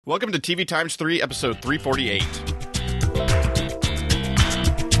Welcome to TVx3, episode 348.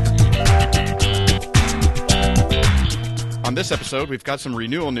 On this episode, we've got some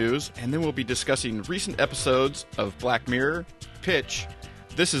renewal news, and then we'll be discussing recent episodes of Black Mirror, Pitch,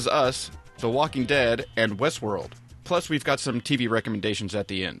 This Is Us, The Walking Dead, and Westworld. Plus, we've got some TV recommendations at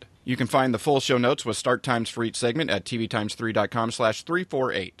the end. You can find the full show notes with start times for each segment at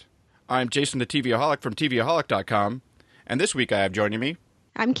tvx3.com/348. I'm Jason the TVaholic from tvaholic.com, and this week I have joining me...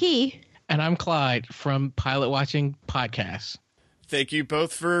 I'm Key. And I'm Clyde from Pilot Watching Podcasts. Thank you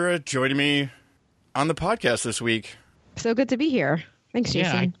both for joining me on the podcast this week. So good to be here. Thanks,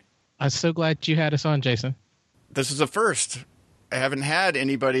 Jason. Yeah, I'm so glad you had us on, Jason. This is a first. I haven't had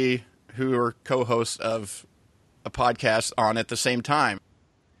anybody who are co-hosts of a podcast on at the same time.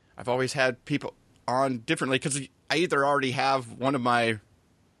 I've always had people on differently because I either already have one of my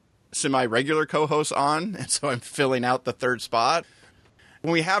semi-regular co-hosts on, and so I'm filling out the third spot.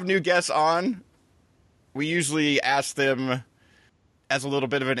 When we have new guests on, we usually ask them, as a little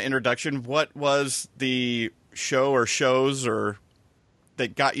bit of an introduction, what was the show or shows or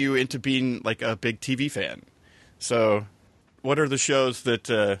that got you into being like a big TV fan? So what are the shows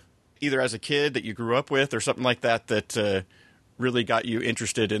that either as a kid that you grew up with or something like that that really got you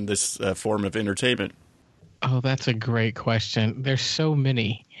interested in this form of entertainment? Oh, that's a great question. There's so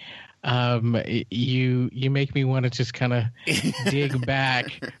many. You make me want to just kind of dig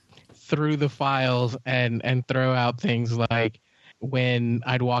back through the files and throw out things like when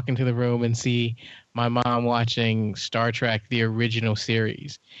I'd walk into the room and see my mom watching Star Trek, the original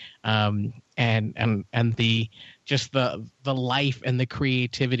series, and the just the life and the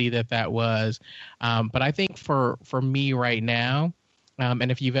creativity that was. But I think for me right now,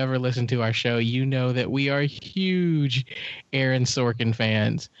 and if you've ever listened to our show, you know that we are huge Aaron Sorkin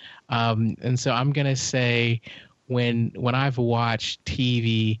fans. And so I'm going to say when I've watched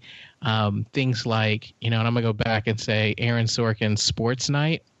TV, things like, and I'm going to go back and say Aaron Sorkin's Sports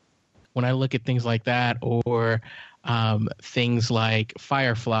Night. When I look at things like that, or things like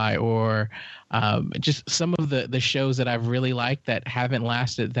Firefly, or just some of the shows that I've really liked that haven't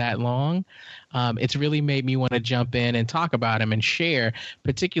lasted that long, it's really made me want to jump in and talk about them and share,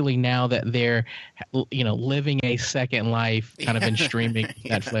 particularly now that they're, living a second life kind of in streaming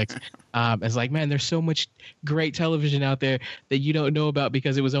Netflix. It's like, man, there's so much great television out there that you don't know about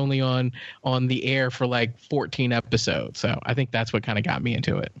because it was only on the air for like 14 episodes. So I think that's what kind of got me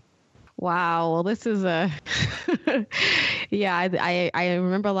into it. Wow. Well, this is I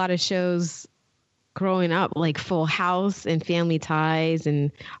remember a lot of shows growing up, like Full House and Family Ties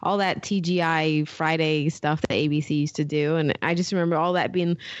and all that TGI Friday stuff that ABC used to do. And I just remember all that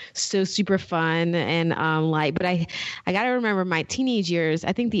being so super fun. And but I got to remember my teenage years.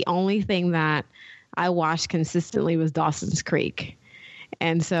 I think the only thing that I watched consistently was Dawson's Creek.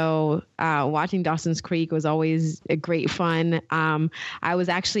 And so watching Dawson's Creek was always a great fun. I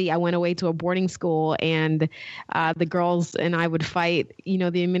went away to a boarding school, and the girls and I would fight,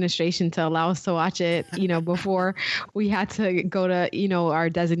 the administration to allow us to watch it, before we had to go to, our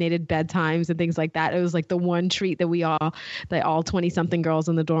designated bedtimes and things like that. It was like the one treat that all 20-something girls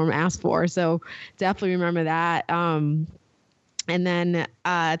in the dorm asked for. So definitely remember that. And then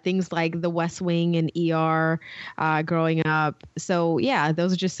things like The West Wing and ER growing up. So, yeah,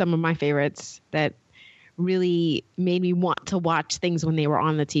 those are just some of my favorites that really made me want to watch things when they were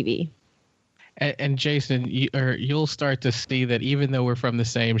on the TV. And Jason, you'll start to see that even though we're from the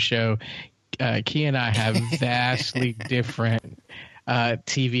same show, Key and I have vastly different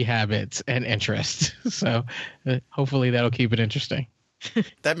TV habits and interests. So hopefully that'll keep it interesting.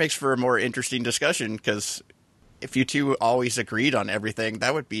 That makes for a more interesting discussion because... if you two always agreed on everything,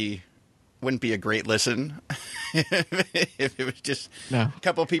 that wouldn't be a great listen. If it was just a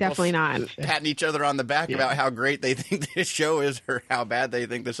couple of people definitely not patting each other on the back about how great they think this show is or how bad they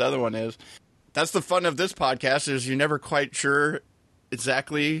think this other one is. That's the fun of this podcast, is you're never quite sure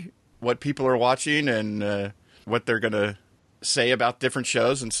exactly what people are watching and what they're going to say about different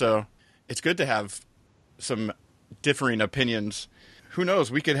shows. And so it's good to have some differing opinions. Who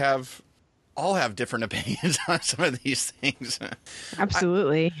knows? We could all have different opinions on some of these things.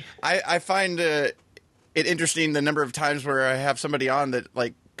 Absolutely. I find it interesting the number of times where I have somebody on that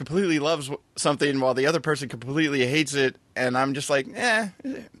like completely loves something while the other person completely hates it, and I'm just like,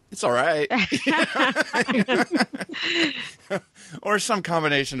 it's all right. Or some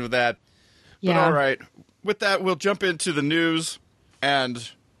combination of that. But all right. With that, we'll jump into the news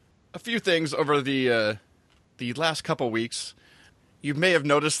and a few things over the last couple weeks. You may have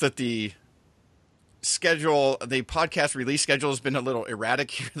noticed that the podcast release schedule has been a little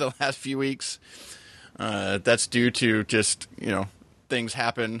erratic here the last few weeks. That's due to just, things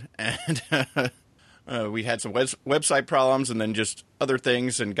happen, and we had some website problems and then just other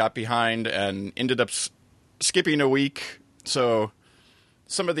things and got behind and ended up skipping a week. So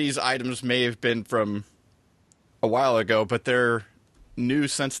some of these items may have been from a while ago, but they're new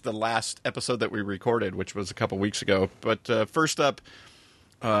since the last episode that we recorded, which was a couple weeks ago. But first up,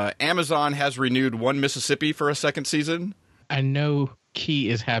 Amazon has renewed One Mississippi for a second season. I know Key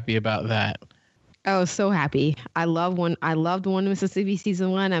is happy about that. Oh, so happy. I loved One Mississippi season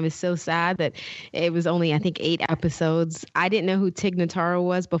 1. I was so sad that it was only, I think, 8 episodes. I didn't know who Tig Notaro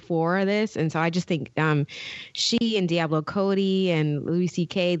was before this. And so I just think she and Diablo Cody and Louis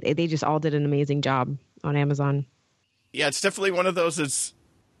C.K., they just all did an amazing job on Amazon. Yeah, it's definitely one of those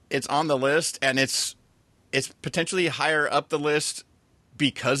it's on the list, and it's potentially higher up the list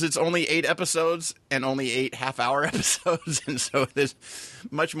because it's only 8 episodes and only 8 half-hour episodes, and so there's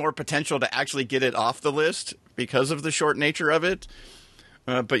much more potential to actually get it off the list because of the short nature of it.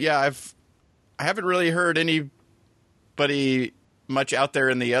 But yeah, I haven't really heard anybody much out there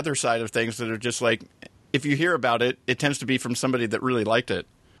in the other side of things that are just like, if you hear about it, it tends to be from somebody that really liked it.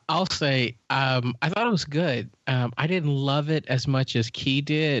 I'll say I thought it was good. I didn't love it as much as Key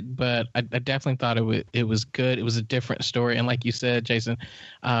did, but I definitely thought it was good. It was a different story, and like you said, Jason,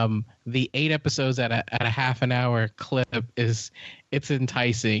 the 8 episodes at a half an hour clip it's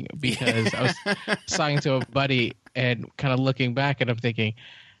enticing because I was talking to a buddy and kind of looking back, and I'm thinking,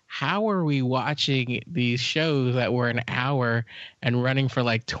 how are we watching these shows that were an hour and running for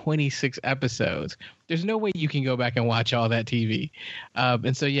like 26 episodes? There's no way you can go back and watch all that TV.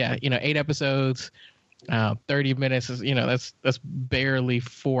 And so, yeah, 8 episodes, 30 minutes is, that's barely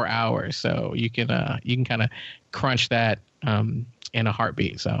 4 hours. So you can kind of crunch that in a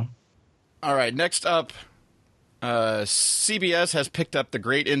heartbeat. So, all right, next up, CBS has picked up The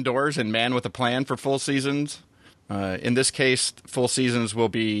Great Indoors and Man with a Plan for full seasons. In this case, full seasons will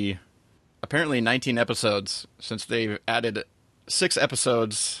be apparently 19 episodes, since they've added 6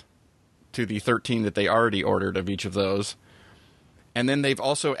 episodes to the 13 that they already ordered of each of those. And then they've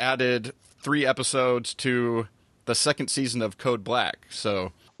also added 3 episodes to the second season of Code Black.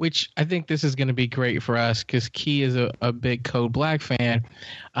 So, which I think this is going to be great for us because Key is a big Code Black fan.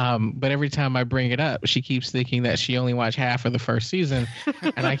 But every time I bring it up, she keeps thinking that she only watched half of the first season.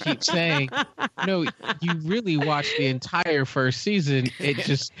 And I keep saying, no, you really watched the entire first season. It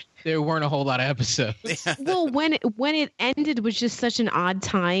just, there weren't a whole lot of episodes. Well, when it ended was just such an odd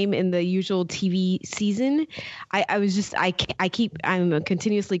time in the usual TV season. I'm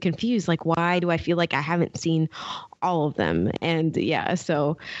continuously confused. Like, why do I feel like I haven't seen all of them? And yeah,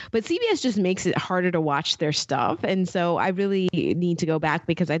 so, but CBS just makes it harder to watch their stuff. And so I really need to go back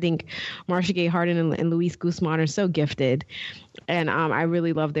because I think Marcia Gay Harden and Luis Guzman are so gifted. And I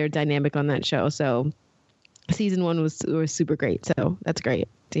really love their dynamic on that show. So season 1 was super great. So that's great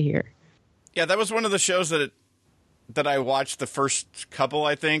to hear. Yeah, that was one of the shows that I watched the first couple,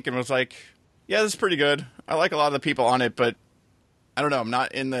 I think, and was like, yeah, this is pretty good. I like a lot of the people on it, but I don't know. I'm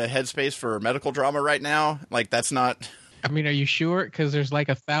not in the headspace for medical drama right now. Like, that's not... I mean, are you sure? Because there's like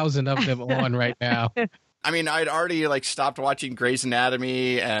 1,000 of them on right now. I mean, I'd already stopped watching Grey's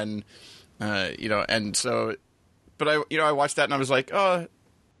Anatomy and, and so... But I watched that and I was like, oh,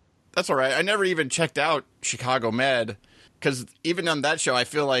 that's all right. I never even checked out Chicago Med because even on that show, I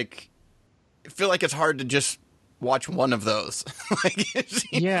feel like it's hard to just watch one of those.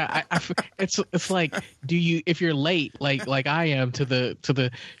 Yeah, it's like, do you, if you're late like I am to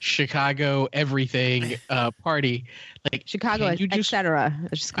the Chicago everything party, like Chicago etc.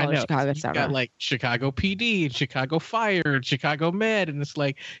 Just call it Chicago etc. Got like Chicago PD and Chicago Fire and Chicago Med, and it's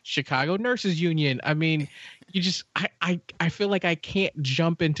like Chicago Nurses Union. I mean, you just I feel like I can't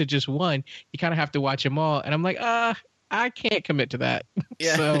jump into just one. You kind of have to watch them all, and I'm like, I can't commit to that.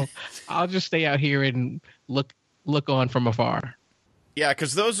 Yeah. So I'll just stay out here and look on from afar. Yeah,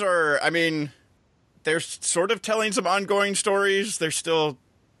 because those are, I mean, they're sort of telling some ongoing stories. They're still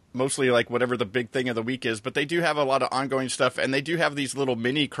mostly like whatever the big thing of the week is, but they do have a lot of ongoing stuff, and they do have these little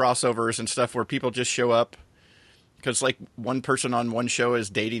mini crossovers and stuff where people just show up because like one person on one show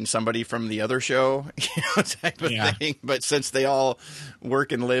is dating somebody from the other show, type of thing. But since they all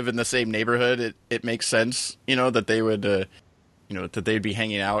work and live in the same neighborhood, it makes sense, that they would, that they'd be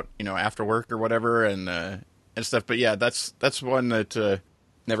hanging out, after work or whatever and stuff. But yeah, that's one that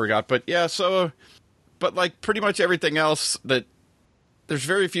never got. But yeah, so, but like pretty much everything else that there's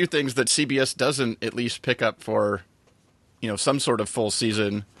very few things that CBS doesn't at least pick up for, some sort of full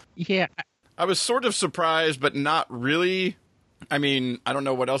season. Yeah. I was sort of surprised, but not really. I mean, I don't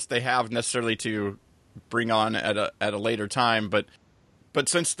know what else they have necessarily to bring on at a later time, but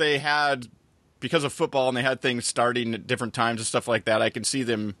since they had because of football and they had things starting at different times and stuff like that, I can see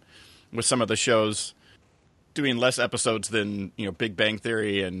them with some of the shows doing less episodes than, Big Bang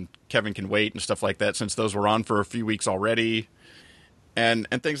Theory and Kevin Can Wait and stuff like that, since those were on for a few weeks already and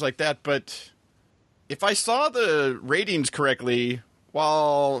things like that. But if I saw the ratings correctly,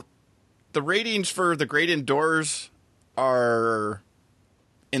 while the ratings for The Great Indoors are,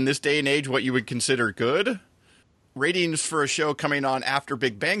 in this day and age, what you would consider good, ratings for a show coming on after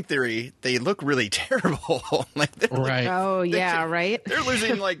Big Bang Theory, they look really terrible. Right. Oh, yeah, right? They're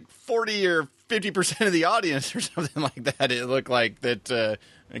losing like 40 or 50% of the audience or something like that. It looked like that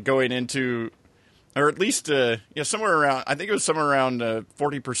going into, or at least somewhere around, I think it was somewhere around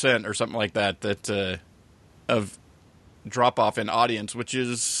 40% or something like that of drop off in audience, which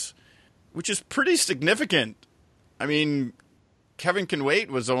is pretty significant. I mean, Kevin Can Wait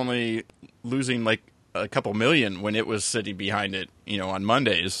was only losing like a couple million when it was sitting behind it, on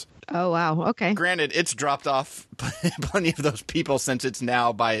Mondays. Oh, wow. Okay. Granted, it's dropped off plenty of those people since it's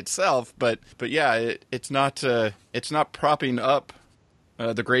now by itself, but yeah, it's not propping up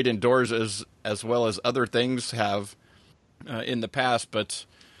The Great Indoors as well as other things have in the past. But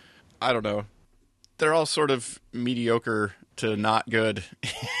I don't know, they're all sort of mediocre to not good,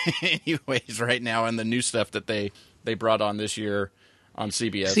 anyways, right now. And the new stuff that they brought on this year on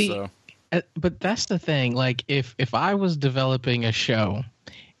CBS. But that's the thing. Like, if I was developing a show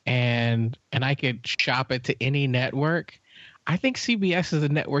and I could shop it to any network, I think CBS is a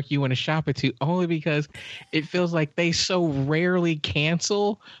network you want to shop it to, only because it feels like they so rarely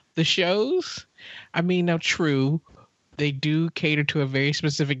cancel the shows. I mean, now, true, they do cater to a very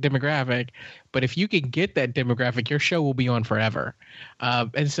specific demographic, but if you can get that demographic, your show will be on forever.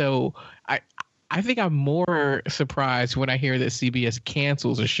 And so I think I'm more surprised when I hear that CBS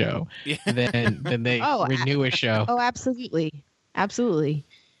cancels a show than they renew a show. Oh, absolutely. Absolutely.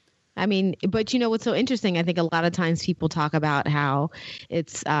 I mean, but what's so interesting, I think a lot of times people talk about how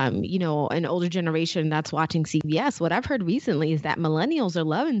it's, an older generation that's watching CBS. What I've heard recently is that millennials are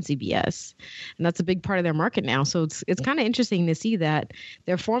loving CBS, and that's a big part of their market now. So it's kind of interesting to see that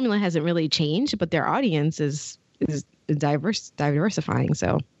their formula hasn't really changed, but their audience is diversifying.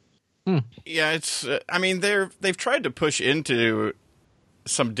 So. Yeah, it's. I mean, they've tried to push into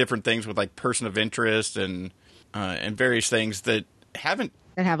some different things with like person of interest and various things that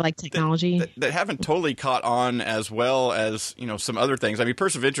have like technology that haven't totally caught on as well as some other things. I mean,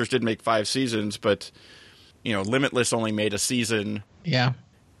 person of interest did make 5 seasons, but Limitless only made a season. Yeah,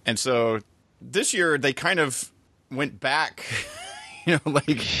 and so this year they kind of went back. like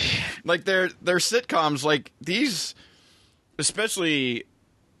their sitcoms, like these, especially.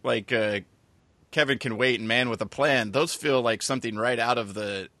 Like Kevin Can Wait and Man with a Plan, those feel like something right out of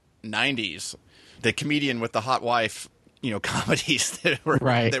the 90s. The Comedian with the Hot Wife, comedies that were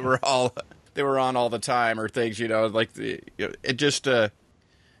right. that were on all the time, or things, like it just and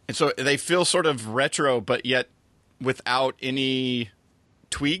so they feel sort of retro, but yet without any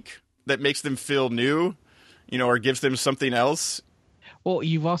tweak that makes them feel new, or gives them something else. Well,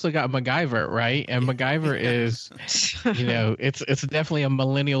 you've also got MacGyver, right? And MacGyver is, it's definitely a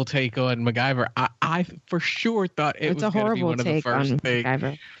millennial take on MacGyver. I for sure thought it's was going to be one of the first things.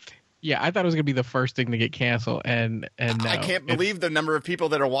 MacGyver. Yeah, I thought it was going to be the first thing to get canceled, and no, I can't believe the number of people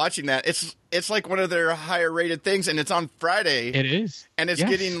that are watching that. It's like one of their higher rated things, and it's on Friday. It is, and it's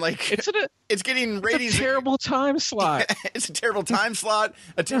getting like it's getting ratings. It's a terrible time slot. It's a terrible time slot.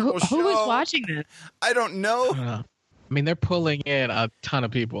 A terrible show. Who is watching this? I don't know. I mean, they're pulling in a ton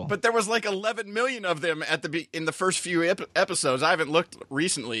of people. But there was like 11 million of them in the first few episodes. I haven't looked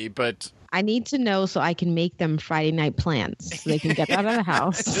recently, but... I need to know so I can make them Friday night plans so they can get out of the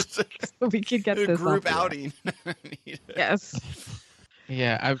house. So we can get this group outing. Yes.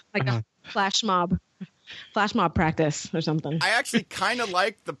 Yeah. A flash mob practice or something. I actually kind of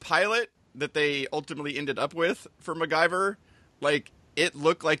liked the pilot that they ultimately ended up with for MacGyver. Like, it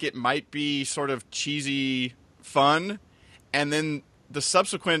looked like it might be sort of cheesy... fun, and then the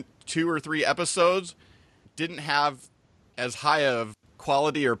subsequent 2 or 3 episodes didn't have as high of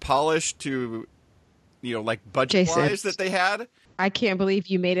quality or polish to like budget wise that they had. I can't believe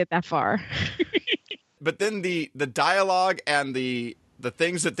you made it that far. But then the dialogue and the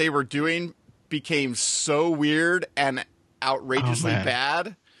things that they were doing became so weird and outrageously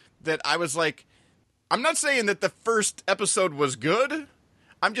bad that I was like, I'm not saying that the first episode was good.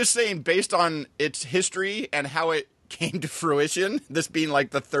 I'm just saying, based on its history and how it came to fruition, this being like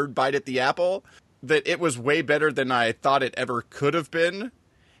the third bite at the apple, that it was way better than I thought it ever could have been.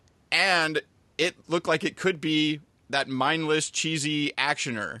 And it looked like it could be that mindless, cheesy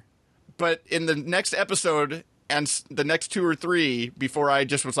actioner. But in the next episode, And the next 2 or 3, before I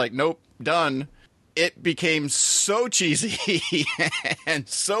just was like, nope, done, it became so cheesy and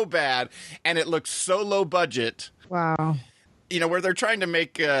so bad, and it looked so low budget. Wow. Where they're trying to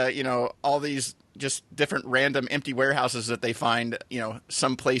make, all these just different random empty warehouses that they find,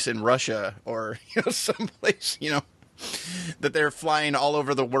 someplace in Russia or, someplace, that they're flying all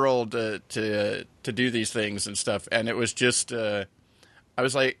over the world to do these things and stuff. And it was just, I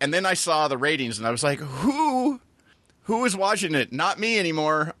was like, and then I saw the ratings and I was like, who is watching it? Not me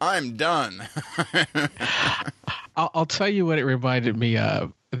anymore. I'm done. I'll tell you what it reminded me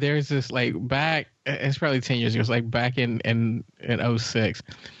of. There's this back, it's probably 10 years ago. It's back in 06.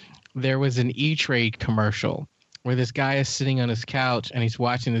 There was an E-Trade commercial where this guy is sitting on his couch and he's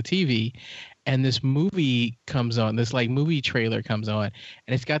watching the TV, and this movie comes on, this movie trailer comes on,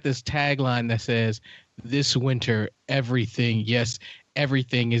 and it's got this tagline that says, "This winter, everything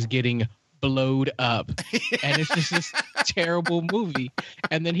is getting blowed up." And it's just this terrible movie.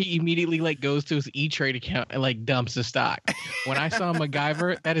 And then he immediately goes to his E-Trade account and dumps the stock. When I saw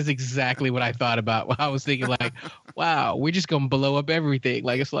MacGyver, that is exactly what I thought about. I was thinking wow, we're just gonna blow up everything.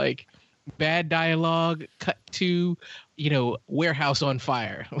 It's bad dialogue cut to warehouse on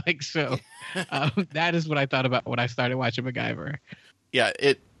fire. That is what I thought about when I started watching MacGyver. Yeah,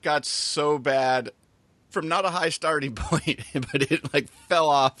 it got so bad from not a high starting point, but it fell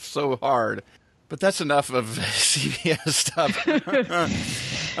off so hard. But that's enough of CBS stuff.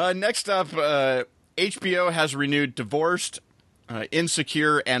 Next up, HBO has renewed Divorced,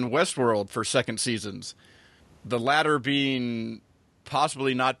 Insecure, and Westworld for second seasons. The latter being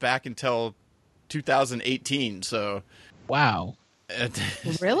possibly not back until 2018. So, wow.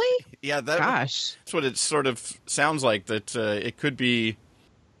 Really? Yeah, Gosh. That's what it sort of sounds like, that it could be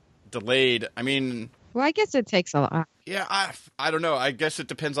delayed. I mean, well, I guess it takes a lot. Yeah, I don't know. I guess it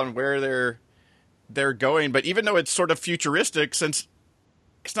depends on where they're going. But even though it's sort of futuristic, since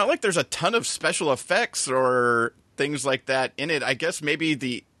it's not like there's a ton of special effects or things like that in it, I guess maybe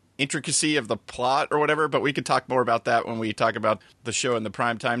the intricacy of the plot or whatever. But we could talk more about that when we talk about the show in the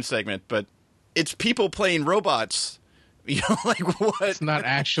primetime segment. But it's people playing robots. What? It's not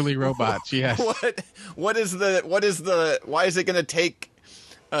actually robots. Yes. What is the? Why is it going to take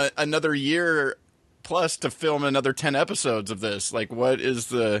another year plus to film another 10 episodes of this? What is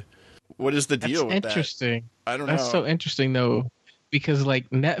the deal with that? Interesting. I don't know. That's so interesting though, because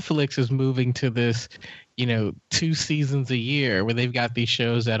Netflix is moving to this, 2 seasons a year where they've got these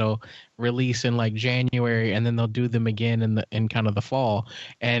shows that'll release in January, and then they'll do them again in kind of the fall.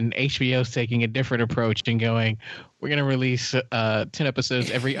 And HBO's taking a different approach and going, we're going to release 10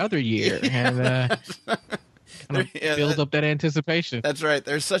 episodes every other year. And build up that anticipation. That's right.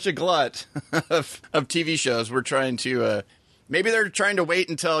 There's such a glut of TV shows. We're trying to maybe they're trying to wait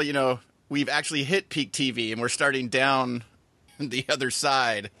until we've actually hit peak TV and we're starting down the other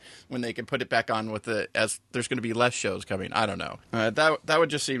side when they can put it back on as there's going to be less shows coming. I don't know. That would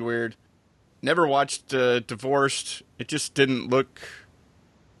just seem weird. Never watched Divorced. It just didn't look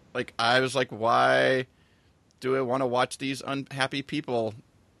like. I was like, why do I want to watch these unhappy people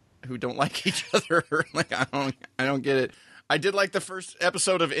who don't like each other? I don't get it. I did like the first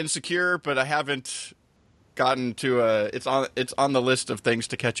episode of Insecure, but I haven't gotten to it's on the list of things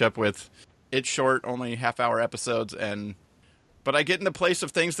to catch up with. It's short, only half-hour episodes, but I get in the place of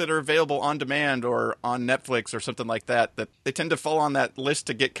things that are available on demand or on Netflix or something like that they tend to fall on that list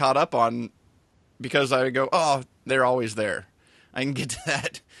to get caught up on, because I go, oh, they're always there. I can get to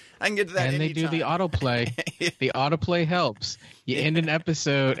that. And they do the autoplay. The autoplay helps. You end an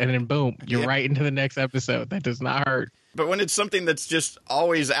episode and then boom, you're right into the next episode. That does not hurt. But when it's something that's just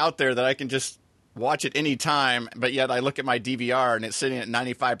always out there that I can just watch it any time, but yet I look at my DVR and it's sitting at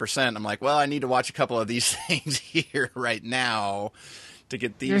 95%, I'm like, well, I need to watch a couple of these things here right now to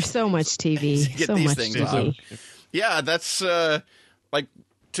get these. There's so much TV. To get so these much things TV. on. Yeah, that's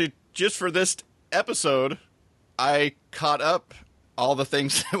just for this episode, I caught up all the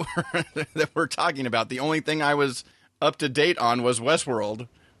things that we're talking about. The only thing I was up to date on was Westworld.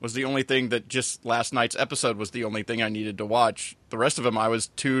 Was the only thing that just last night's episode was the only thing I needed to watch. The rest of them I was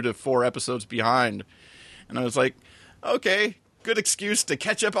 2 to 4 episodes behind. And I was like, okay, good excuse to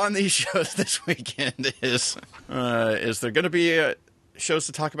catch up on these shows this weekend is there going to be shows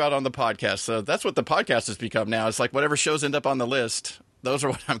to talk about on the podcast? So that's what the podcast has become now. It's like whatever shows end up on the list, those are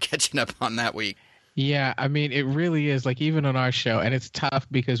what I'm catching up on that week. Yeah, I mean, it really is, even on our show, and it's tough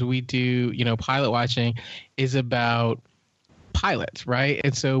because we do, pilot watching is about pilots, right?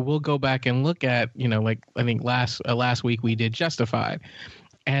 And so we'll go back and look at, I think last week we did Justified.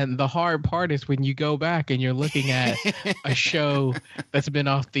 And the hard part is when you go back and you're looking at a show that's been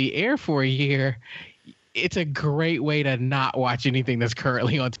off the air for a year, it's a great way to not watch anything that's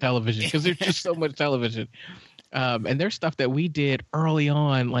currently on television because there's just so much television. And there's stuff that we did early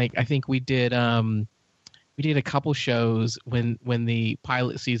on. Like I think we did a couple shows when the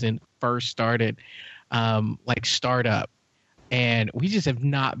pilot season first started, like Startup, and we just have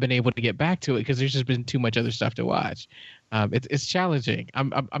not been able to get back to it because there's just been too much other stuff to watch. It's challenging.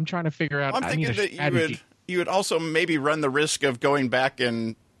 I'm trying to figure out. I'm thinking that you would also maybe run the risk of going back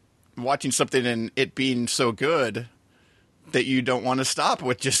and watching something and it being so good that you don't want to stop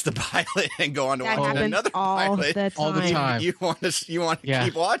with just the pilot and go on to watch another pilot all the time. You want to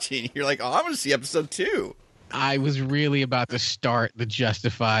keep watching. You're like, oh, I want to see episode 2. I was really about to start the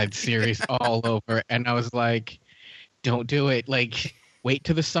Justified series all over, and I was like, don't do it. Like, wait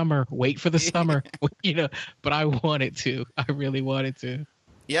till the summer. Wait for the summer. But I wanted to. I really wanted to.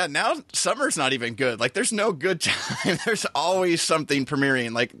 Yeah, now summer's not even good. Like, there's no good time. There's always something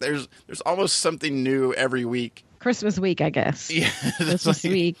premiering. Like, there's almost something new every week. Christmas week, I guess. Yeah, Christmas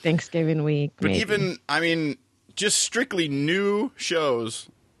week, Thanksgiving week. But maybe. Just strictly new shows,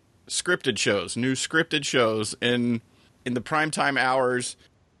 new scripted shows in the primetime hours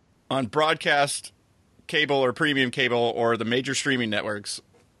on broadcast cable or premium cable or the major streaming networks.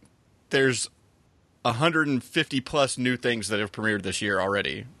 There's 150 plus new things that have premiered this year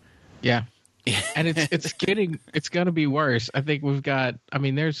already. Yeah. And it's going to be worse. I think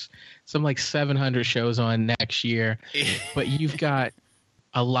there's some like 700 shows on next year, but you've got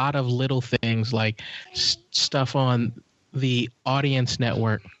a lot of little things like stuff on the Audience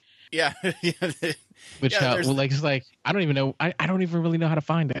Network. Yeah. Which it's like, I don't even know. I don't even really know how to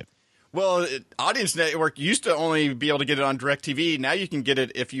find it. Well, Audience Network used to only be able to get it on DirecTV. Now you can get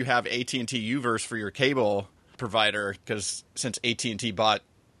it if you have AT&T Uverse for your cable provider, because since AT&T bought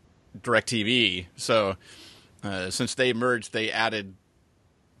DirecTV, so since they merged, they added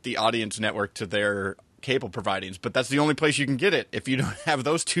the Audience Network to their cable providings. But that's the only place you can get it. If you don't have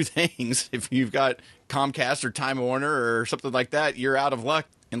those two things, if you've got Comcast or Time Warner or something like that, you're out of luck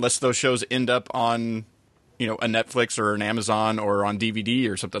unless those shows end up on a Netflix or an Amazon or on DVD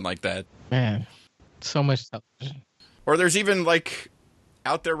or something like that. Man, so much television. Or there's even like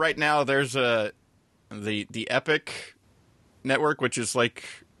out there right now, there's the Epic network, which is like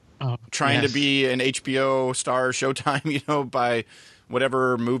trying to be an HBO Star Showtime, by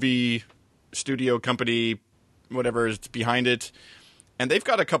whatever movie studio company, whatever is behind it. And they've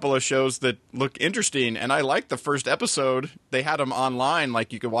got a couple of shows that look interesting. And I liked the first episode. They had them online,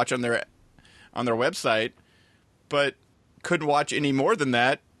 like you could watch on their website. But couldn't watch any more than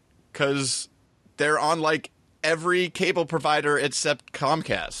that because they're on like every cable provider except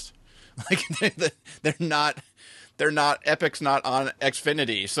Comcast. Like they're not Epic's not on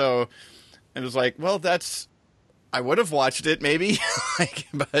Xfinity. So it was like, well, I would have watched it maybe,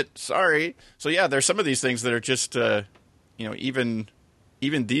 but sorry. So yeah, there's some of these things that are just even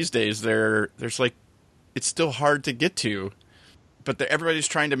these days there's like it's still hard to get to. But everybody's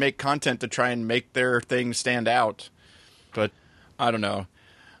trying to make content to try and make their thing stand out. But I don't know.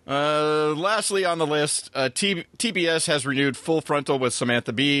 Lastly on the list, TBS has renewed Full Frontal with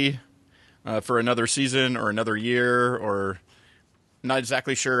Samantha Bee for another season or another year, or not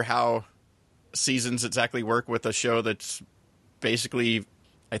exactly sure how seasons exactly work with a show that's basically,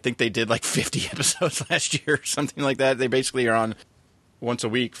 I think they did like 50 episodes last year or something like that. They basically are on once a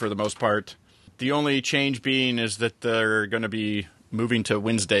week for the most part. The only change being is that they're going to be moving to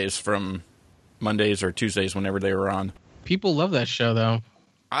Wednesdays from Mondays or Tuesdays whenever they were on. People love that show, though.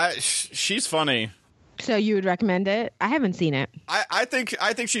 She's funny. So you would recommend it? I haven't seen it. I think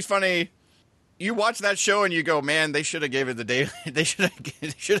she's funny. You watch that show and you go, man, they should have gave it the daily. They should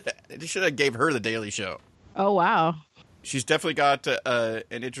have gave her the Daily Show. Oh wow. She's definitely got an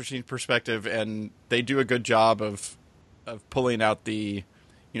interesting perspective, and they do a good job of pulling out the.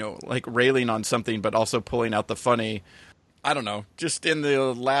 Like railing on something, but also pulling out the funny. I don't know. Just in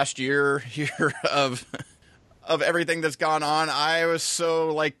the last year here of everything that's gone on, I was so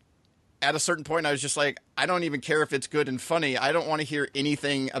like, at a certain point, I was just like, I don't even care if it's good and funny. I don't want to hear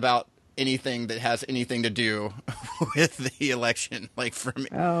anything about anything that has anything to do with the election. Like from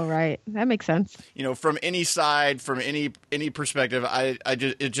right, that makes sense. From any side, from any perspective,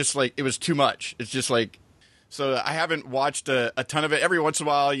 it was too much. It's just like. So I haven't watched a ton of it. Every once in a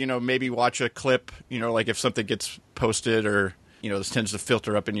while, maybe watch a clip, like if something gets posted or, this tends to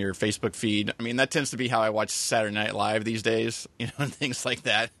filter up in your Facebook feed. I mean, that tends to be how I watch Saturday Night Live these days, and things like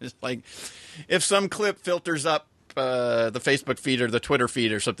that. It's like if some clip filters up the Facebook feed or the Twitter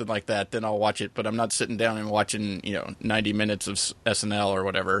feed or something like that, then I'll watch it. But I'm not sitting down and watching, 90 minutes of SNL or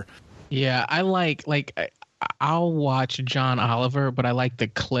whatever. Yeah, I like I'll watch John Oliver, but I like the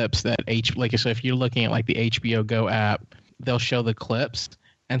clips that so if you're looking at like the HBO Go app, they'll show the clips,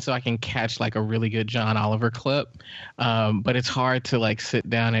 and so I can catch like a really good John Oliver clip. But it's hard to like sit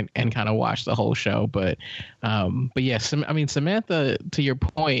down and kind of watch the whole show. But yeah, Samantha, to your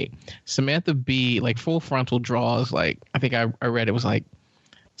point, Samantha Bee, like Full Frontal draws, like I think I read it was like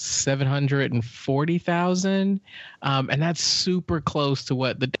 740,000, and that's super close to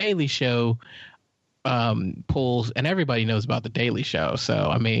what the Daily Show pulls, and everybody knows about the Daily Show. So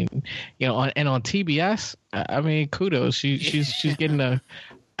I mean, on TBS, I mean, kudos. She's getting an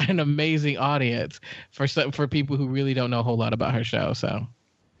amazing audience for people who really don't know a whole lot about her show. So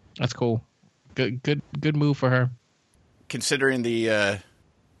that's cool. Good move for her. Considering the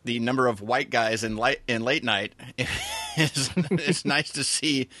number of white guys in late night, it's nice to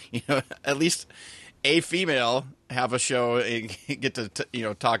see at least a female have a show and get to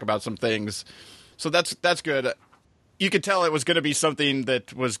talk about some things. So that's good. You could tell it was going to be something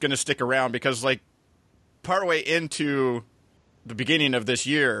that was going to stick around because, like, partway into the beginning of this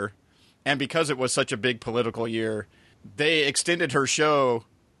year, and because it was such a big political year, they extended her show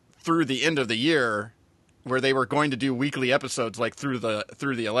through the end of the year, where they were going to do weekly episodes like through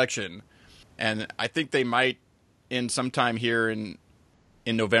the election. And I think they might end sometime here in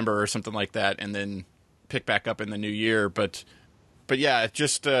November or something like that, and then pick back up in the new year. But yeah,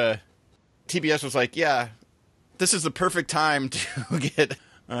 just TBS was like, yeah, this is the perfect time to get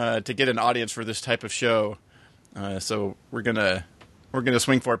an audience for this type of show. So we're gonna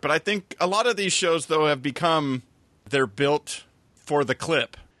swing for it. But I think a lot of these shows, though, have become, they're built for the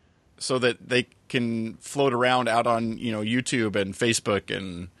clip, so that they can float around out on YouTube and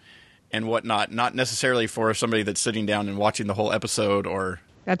Facebook and whatnot. Not necessarily for somebody that's sitting down and watching the whole episode, or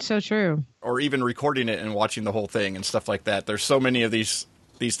that's so true, or even recording it and watching the whole thing and stuff like that. There's so many of these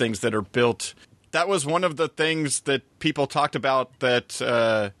things that are built. That was one of the things that people talked about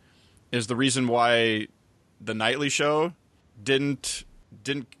that is the reason why the nightly show didn't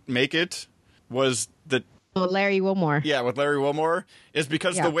make it, was that Larry Wilmore. Yeah, with Larry Wilmore, is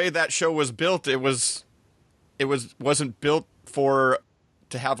because the way that show was built, it wasn't built to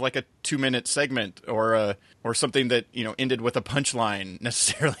have like a 2-minute segment or something that ended with a punchline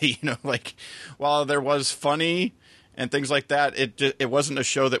necessarily. Like, while there was funny and things like that, it wasn't a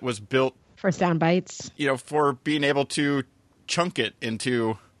show that was built for sound bites. For being able to chunk it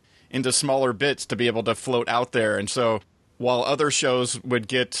into smaller bits to be able to float out there. And so while other shows would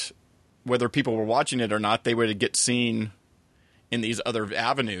get, whether people were watching it or not, they would get seen in these other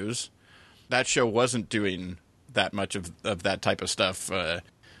avenues, that show wasn't doing that much of that type of stuff.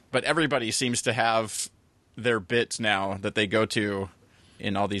 But everybody seems to have their bits now that they go to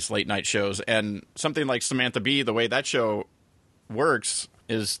in all these late night shows. And something like Samantha Bee, the way that show works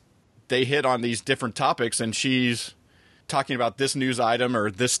is they hit on these different topics, and she's talking about this news item or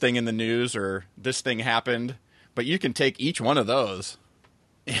this thing in the news or this thing happened. But you can take each one of those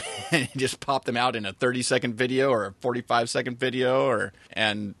and just pop them out in a 30-second video or a 45-second video,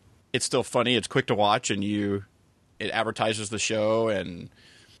 and it's still funny. It's quick to watch, and it advertises the show, and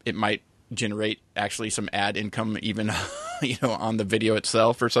it might generate actually some ad income even on the video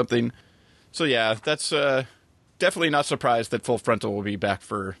itself or something. So yeah, that's definitely not surprised that Full Frontal will be back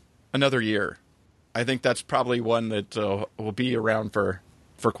for another year. I think that's probably one that will be around for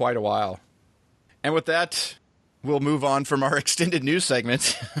quite a while. And with that, we'll move on from our extended news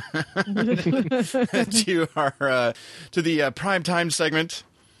segment to the primetime segment.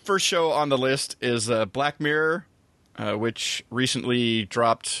 First show on the list is Black Mirror, which recently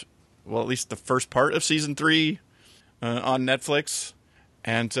dropped, well, at least the first part of season 3 on Netflix.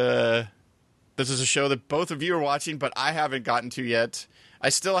 And this is a show that both of you are watching, but I haven't gotten to yet. I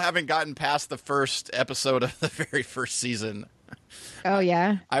still haven't gotten past the first episode of the very first season. Oh,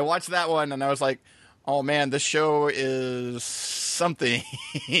 yeah? I watched that one, and I was like, oh, man, this show is something.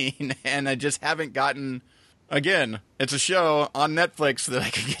 And I just haven't gotten... Again, it's a show on Netflix that I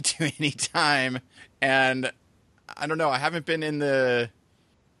can get to anytime. And I don't know, I haven't been in the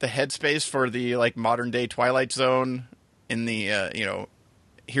headspace for the like modern day Twilight Zone in the,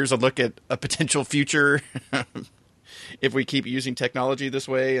 here's a look at a potential future if we keep using technology this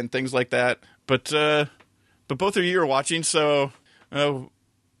way and things like that. But both of you are watching, so we'll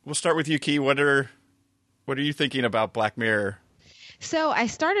start with you, Key. What are you thinking about Black Mirror? So I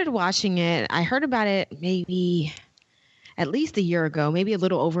started watching it. I heard about it maybe at least a year ago, maybe a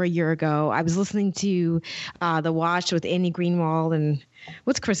little over a year ago. I was listening to The Watch with Andy Greenwald and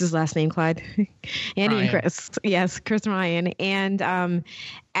what's Chris's last name, Clyde? Andy Ryan. and Chris. Yes, Chris Ryan. And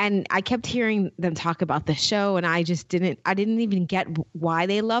I kept hearing them talk about the show, and I didn't even get why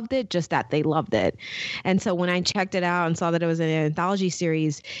they loved it, just that they loved it. And so when I checked it out and saw that it was an anthology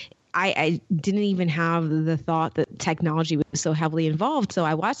series, I didn't even have the thought that technology was so heavily involved. So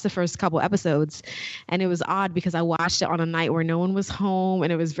I watched the first couple episodes, and it was odd because I watched it on a night where no one was home,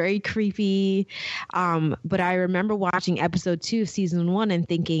 and it was very creepy. But I remember watching episode 2 of season 1 and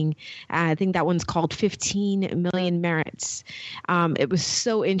thinking, I think that one's called 15 Million Merits. It was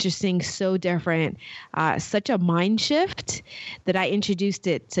so interesting, so different, such a mind shift that I introduced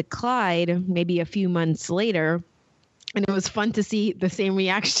it to Clyde maybe a few months later. And it was fun to see the same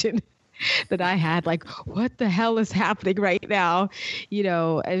reaction that I had, like, what the hell is happening right now? You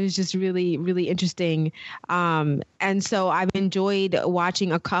know, it was just really, really interesting. And so I've enjoyed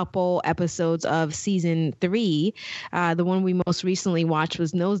watching a couple episodes of season 3. The one we most recently watched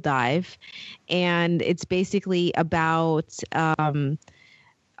was Nosedive. And it's basically about a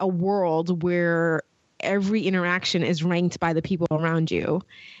world where every interaction is ranked by the people around you.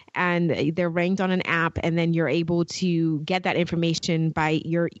 And they're ranked on an app, and then you're able to get that information by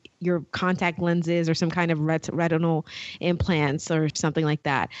your contact lenses or some kind of retinal implants or something like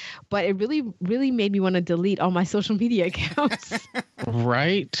that. But it really, really made me want to delete all my social media accounts.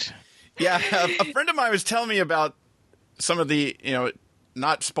 Right? Yeah, a friend of mine was telling me about some of the,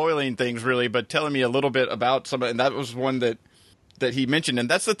 not spoiling things really, but telling me a little bit about some, and that was one that he mentioned. And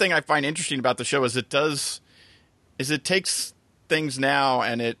that's the thing I find interesting about the show is it takes things now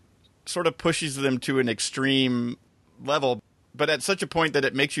and it sort of pushes them to an extreme level, but at such a point that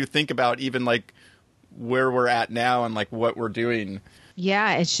it makes you think about even like where we're at now and like what we're doing.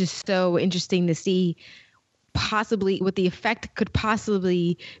 Yeah, it's just so interesting to see possibly what the effect could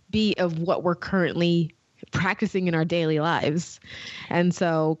possibly be of what we're currently practicing in our daily lives. And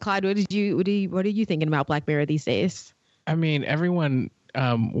so, Clyde, what are you thinking about Black Mirror these days? I mean, everyone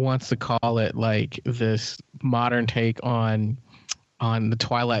wants to call it like this modern take on the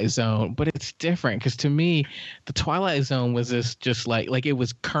Twilight Zone, but it's different because to me, the Twilight Zone was this just like it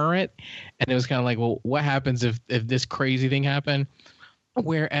was current, and it was kind of like, well, what happens if this crazy thing happened?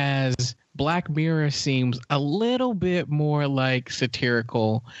 Whereas Black Mirror seems a little bit more like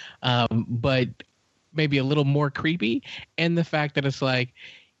satirical, but maybe a little more creepy, and the fact that it's like,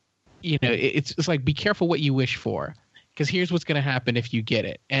 it's like be careful what you wish for. Because here's what's going to happen if you get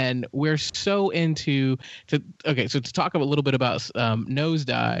it. And we're so so to talk a little bit about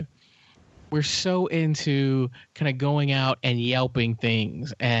Nosedive, we're so into kind of going out and Yelping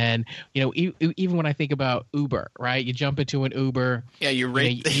things. And, even when I think about Uber, right? You jump into an Uber. Yeah, you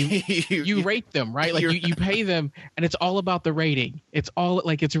rate you rate them, right? Like you pay them, and it's all about the rating. It's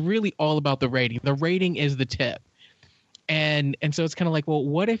really all about the rating. The rating is the tip. And so it's kind of like, well,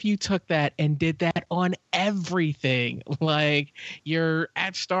 what if you took that and did that on everything? Like you're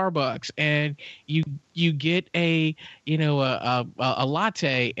at Starbucks and you get a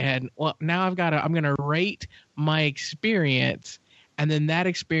latte, and well, now I'm going to rate my experience, and then that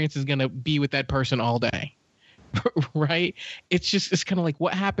experience is going to be with that person all day. Right? It's kind of like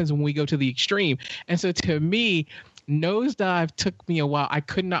what happens when we go to the extreme. And so to me, Nosedive took me a while. I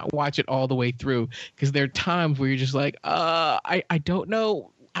could not watch it all the way through because there are times where you're just like, I don't know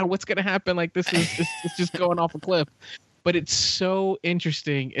what's going to happen. Like this is it's just going off a cliff. But it's so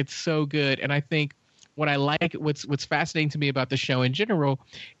interesting. It's so good. And I think what I like, what's fascinating to me about the show in general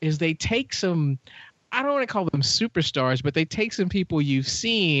is they take some, I don't want to call them superstars, but they take some people you've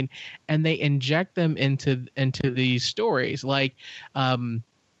seen and they inject them into these stories. Like, the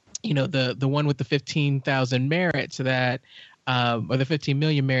one with the 15,000 merits that, or the 15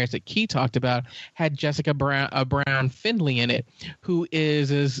 million merits that Key talked about had Jessica Brown Findlay in it, who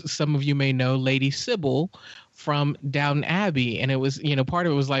is, as some of you may know, Lady Sybil from Downton Abbey. And it was, part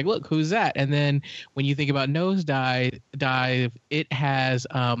of it was like, look, who's that? And then when you think about Nosedive, it has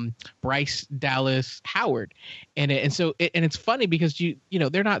Bryce Dallas Howard in it. And so, it's funny because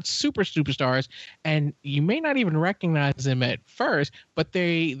they're not superstars, and you may not even recognize them at first, but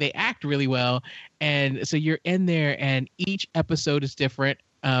they act really well. And so you're in there, and each episode is different.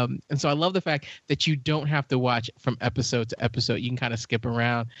 And so I love the fact that you don't have to watch from episode to episode. You can kind of skip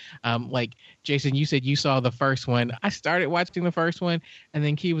around. Like Jason, you said you saw the first one. I started watching the first one, and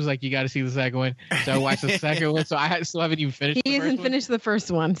then Key was like, "You got to see the second one." So I watched the second one. So I still haven't even finished. He hasn't finished the first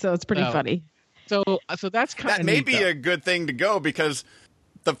one, so it's pretty funny. So that's kind of that may be a good thing to go because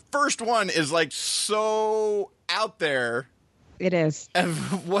the first one is like so out there. It is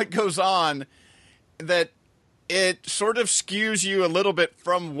Of what goes on that it sort of skews you a little bit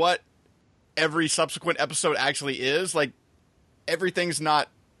from what every subsequent episode actually is. Like, everything's not,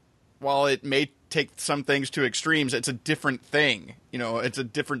 while it may take some things to extremes, it's a different thing. You know, it's a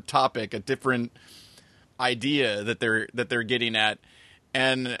different topic, a different idea that they're getting at.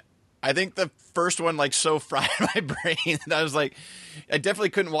 And I think the first one, like, so fried my brain that I was like, I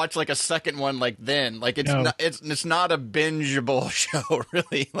definitely couldn't watch like a second one like then. Like, it's not a bingeable show,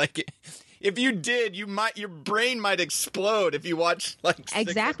 really. Like, if you did, your brain might explode if you watch like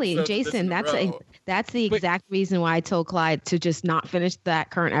exactly, Jason. That's the exact reason why I told Clyde to just not finish that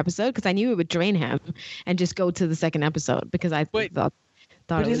current episode, because I knew it would drain him, and just go to the second episode, because I thought.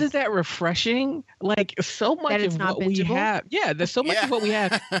 But isn't that refreshing? Like, so much of what we have. Yeah, there's so much of what we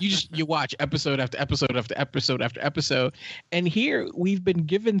have. You watch episode after episode after episode after episode. And here we've been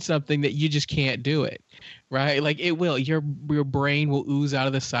given something that you just can't do it. Right? Like, it will. Your brain will ooze out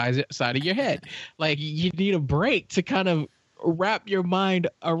of the side of your head. Like, you need a break to kind of wrap your mind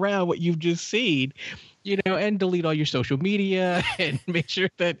around what you've just seen. You know, and delete all your social media and make sure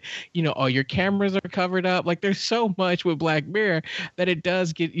that, you know, all your cameras are covered up. Like, there's so much with Black Mirror that it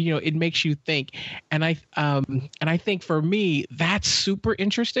does get, you know, it makes you think. And I think for me, that's super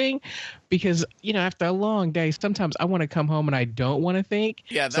interesting, because, you know, after a long day, sometimes I want to come home and I don't want to think.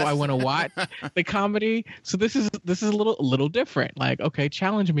 Yeah, so I want to watch the comedy. So this is a little different. Like, okay,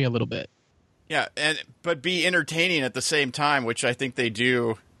 challenge me a little bit. Yeah, but be entertaining at the same time, which I think they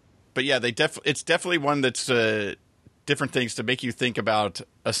do. But yeah, it's definitely one that's different things to make you think about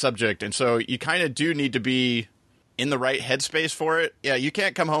a subject. And so you kind of do need to be in the right headspace for it. Yeah, you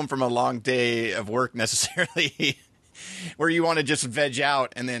can't come home from a long day of work necessarily where you want to just veg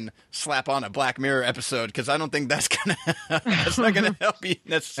out and then slap on a Black Mirror episode, because I don't think that's not gonna help you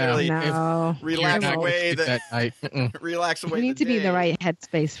necessarily relax away relax away. You need to be in the right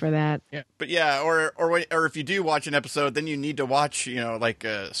headspace for that. Yeah, but yeah, or if you do watch an episode, then you need to watch, you know, like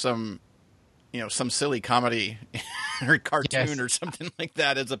some silly comedy or cartoon or something like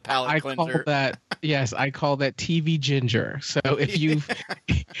that as a palate cleanser. I call that TV ginger. So if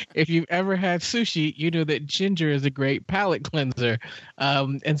you've ever had sushi, you know that ginger is a great palate cleanser.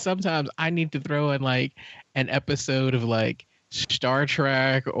 And sometimes I need to throw in like an episode of like Star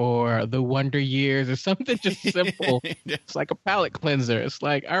Trek or The Wonder Years or something just simple. It's like a palate cleanser. It's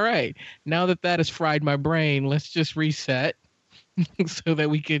like, all right, now that has fried my brain, let's just reset. So that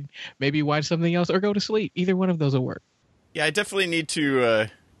we could maybe watch something else or go to sleep. Either one of those will work. Yeah, I definitely need to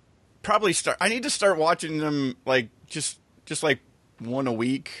probably start. I need to start watching them like just like one a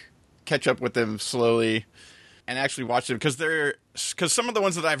week, catch up with them slowly, and actually watch them, because some of the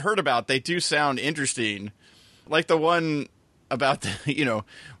ones that I've heard about, they do sound interesting. Like the one about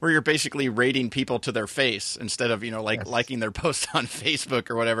where you're basically rating people to their face instead of liking their post on Facebook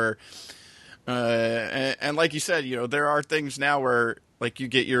or whatever. And like you said, there are things now where like you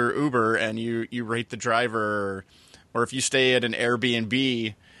get your Uber and you rate the driver, or if you stay at an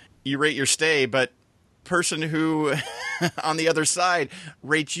Airbnb, you rate your stay, but person who on the other side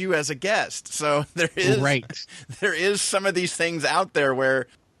rates you as a guest. So there is some of these things out there where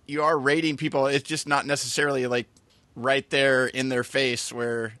you are rating people. It's just not necessarily like right there in their face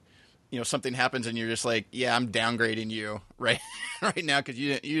where something happens and you're just like, yeah, I'm downgrading you right now because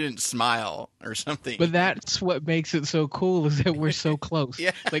you didn't smile or something. But that's what makes it so cool, is that we're so close.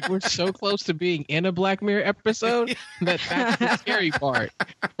 Yeah. Like, we're so close to being in a Black Mirror episode that's the scary part,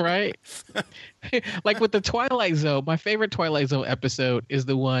 right? Like with the Twilight Zone, my favorite Twilight Zone episode is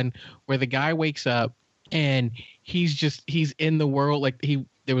the one where the guy wakes up and he's in the world, like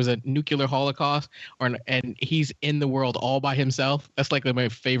there was a nuclear holocaust, and he's in the world all by himself. That's like my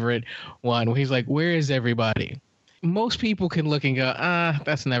favorite one, where he's like, where is everybody? Most people can look and go,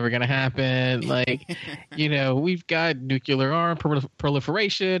 that's never going to happen. Like, we've got nuclear arm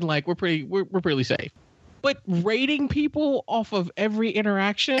proliferation. Like, we're pretty safe. But rating people off of every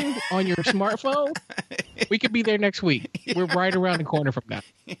interaction on your smartphone, we could be there next week. We're right around the corner from now.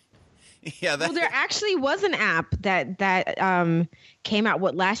 Yeah, well, there actually was an app that came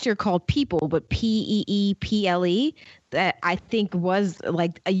out last year called People, but Peeple, that I think was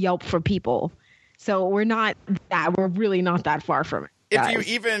like a Yelp for people. So we're really not that far from it, guys. If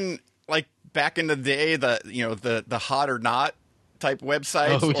you even like back in the day, the hot or not type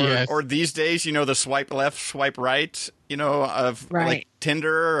websites, or these days, the swipe left, swipe right, like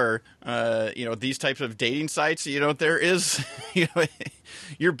Tinder or these types of dating sites, there is,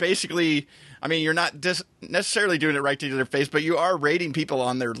 you're basically, I mean, you're not necessarily doing it right to their face, but you are rating people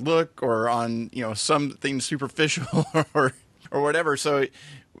on their look or on, something superficial or whatever. So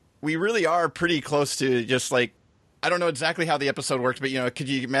we really are pretty close to just like, I don't know exactly how the episode works, but could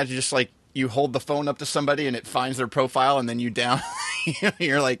you imagine just like you hold the phone up to somebody and it finds their profile, and then you down.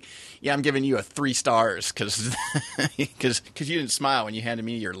 You're like, yeah, I'm giving you a 3 stars because you didn't smile when you handed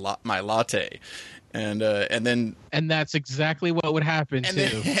me my latte. And that's exactly what would happen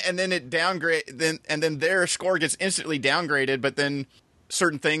too. And then it then their score gets instantly downgraded, but then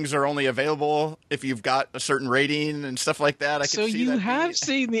certain things are only available if you've got a certain rating and stuff like that. So you have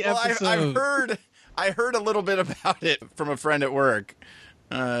seen the episode. I heard a little bit about it from a friend at work.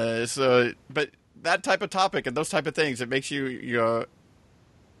 But that type of topic and those type of things, it makes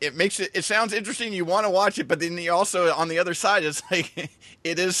it sounds interesting. You want to watch it, but then you also, on the other side, it's like,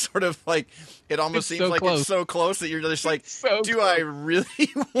 it is sort of like, it almost seems like it's so close that you're just like, I really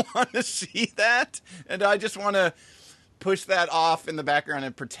want to see that? And I just want to push that off in the background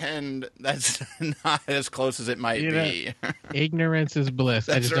and pretend that's not as close as it might be. Ignorance is bliss.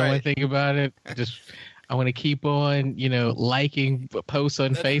 I just don't want to think about it. I want to keep on, liking posts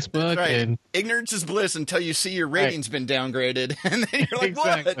on Facebook. Right. And ignorance is bliss until you see your rating's been downgraded, and then you're like,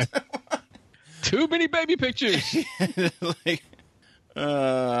 what? Too many baby pictures.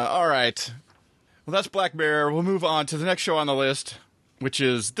 All right. Well, that's Black Mirror. We'll move on to the next show on the list, which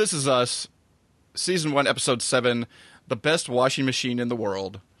is This Is Us, Season 1, Episode 7, The Best Washing Machine in the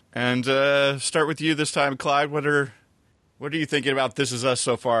World. And start with you this time, Clyde. What are you thinking about This Is Us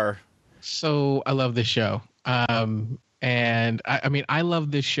so far? So I love this show. And I mean, I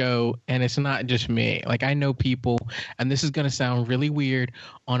love this show, and it's not just me. Like, I know people, and this is going to sound really weird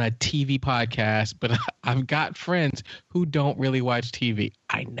on a TV podcast, but I've got friends who don't really watch TV.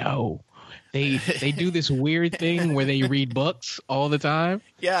 I know. They do this weird thing where they read books all the time.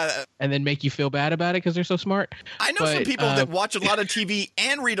 Yeah. And then make you feel bad about it because they're so smart. I know some people that watch a lot of TV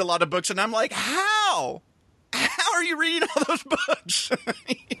and read a lot of books, and I'm like, how? How are you reading all those books?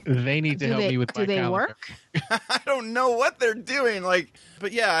 They need to help me with my calendar. Do they work? I don't know what they're doing.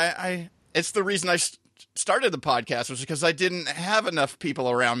 But yeah, I it's the reason I started the podcast was because I didn't have enough people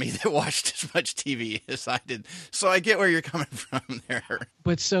around me that watched as much TV as I did. So I get where you're coming from there.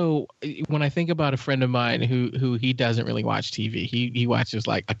 But so when I think about a friend of mine who he doesn't really watch TV, he watches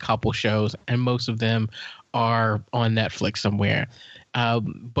like a couple shows, and most of them are on Netflix somewhere.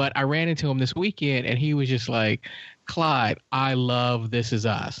 But I ran into him this weekend, and he was just like, Clyde, I love This Is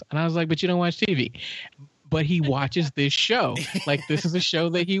Us. And I was like, but you don't watch TV. But he watches this show. Like, this is a show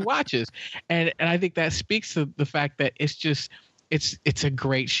that he watches. And I think that speaks to the fact that it's a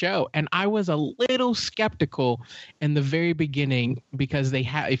great show. And I was a little skeptical in the very beginning because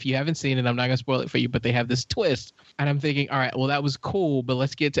if you haven't seen it, I'm not going to spoil it for you, but they have this twist. And I'm thinking, all right, well, that was cool, but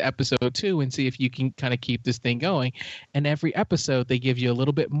let's get to episode 2 and see if you can kind of keep this thing going. And every episode, they give you a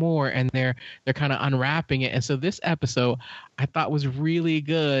little bit more, and they're kind of unwrapping it. And so this episode, I thought was really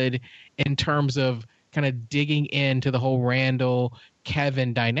good in terms of kind of digging into the whole Randall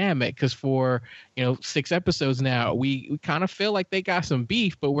Kevin dynamic, because for 6 episodes now we kind of feel like they got some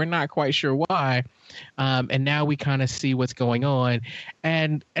beef, but we're not quite sure why, and now we kind of see what's going on,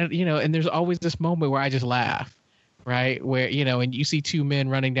 and there's always this moment where I just laugh, right, where and you see 2 men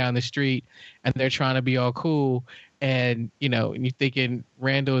running down the street and they're trying to be all cool, and you're thinking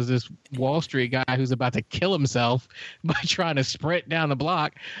Randall is this Wall Street guy who's about to kill himself by trying to sprint down the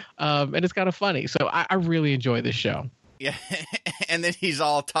block, and it's kind of funny. So I really enjoy this show. Yeah, and then he's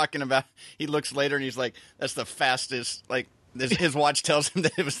all talking about, he looks later and he's like, that's the fastest, like, his watch tells him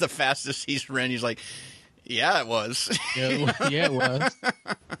that it was the fastest he's run. He's like, yeah, it was. Yeah, it was.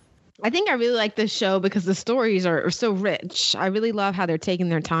 I think I really like this show because the stories are so rich. I really love how they're taking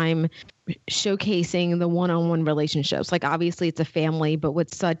their time showcasing the one-on-one relationships. Like, obviously it's a family, but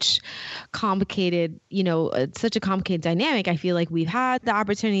with such complicated, such a complicated dynamic, I feel like we've had the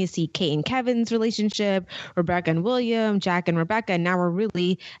opportunity to see Kate and Kevin's relationship, Rebecca and William, Jack and Rebecca, and now we're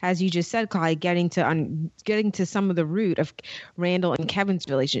really, as you just said, Clyde, getting to some of the root of Randall and Kevin's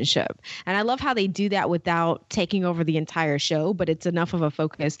relationship. And I love how they do that without taking over the entire show, but it's enough of a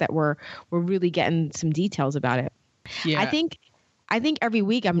focus that we're really getting some details about it. Yeah. I think every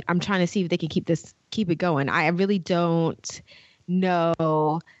week I'm trying to see if they can keep it going. I really don't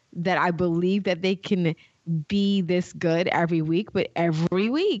know that I believe that they can be this good every week, but every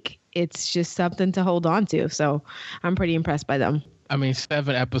week it's just something to hold on to. So I'm pretty impressed by them. I mean,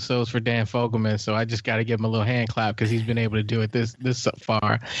 7 episodes for Dan Fogelman, so I just got to give him a little hand clap because he's been able to do it this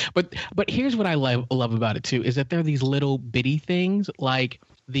far. But here's what I love about it too, is that there are these little bitty things like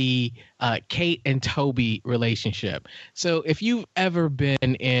the Kate and Toby relationship. So if you've ever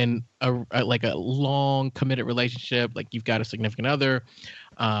been in a long committed relationship, like you've got a significant other,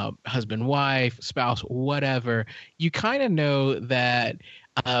 husband, wife, spouse, whatever, you kind of know that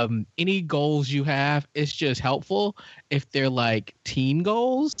any goals you have, it's just helpful if they're like team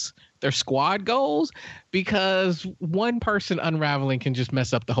goals, their squad goals, because one person unraveling can just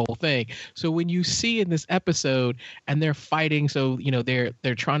mess up the whole thing. So when you see in this episode and they're fighting, so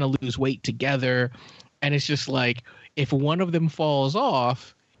they're trying to lose weight together, and it's just like if one of them falls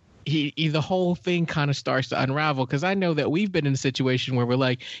off, the whole thing kind of starts to unravel. Because I know that we've been in a situation where we're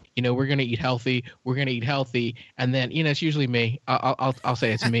like, we're gonna eat healthy, and then it's usually me. I'll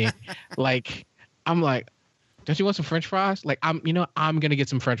say it's me. Like I'm like, don't you want some French fries? Like I'm gonna get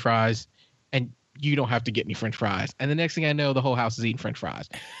some French fries, and you don't have to get any French fries. And the next thing I know, the whole house is eating French fries.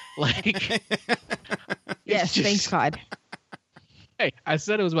 Like, yes, thanks, Clyde. Hey, I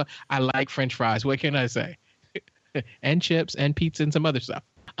said it was about. I like French fries. What can I say? And chips and pizza and some other stuff.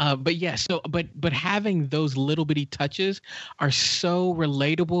 But yeah, but having those little bitty touches are so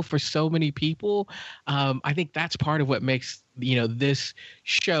relatable for so many people. I think that's part of what makes this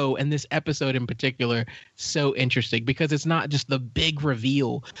show and this episode in particular so interesting, because it's not just the big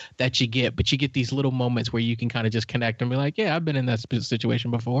reveal that you get, but you get these little moments where you can kind of just connect and be like, yeah, I've been in that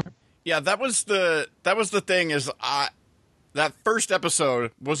situation before. Yeah, that was the thing. Is that first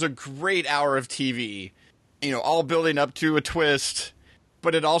episode was a great hour of TV, all building up to a twist.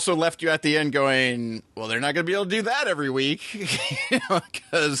 But it also left you at the end going, well, they're not going to be able to do that every week,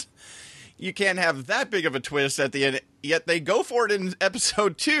 because you can't have that big of a twist at the end. Yet they go for it in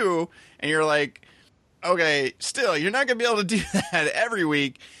episode 2, and you're like, okay, still, you're not going to be able to do that every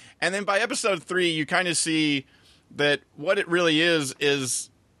week. And then by episode 3, you kind of see that what it really is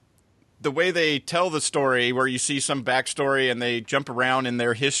the way they tell the story, where you see some backstory and they jump around in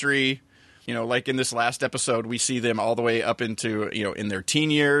their history. Like in this last episode, we see them all the way up into, in their teen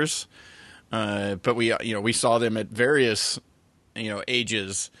years. But we saw them at various,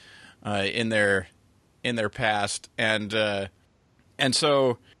 ages in their past. And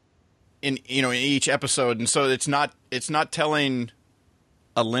so in each episode. And so it's not telling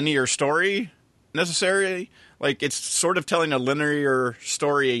a linear story necessarily. Like, it's sort of telling a linear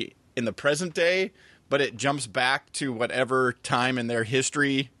story in the present day, but it jumps back to whatever time in their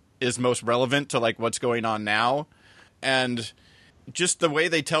history is most relevant to like what's going on now. And just the way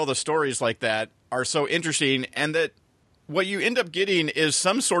they tell the stories like that are so interesting, and that what you end up getting is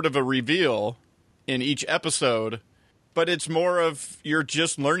some sort of a reveal in each episode, but it's more of you're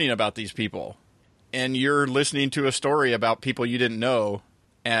just learning about these people and you're listening to a story about people you didn't know,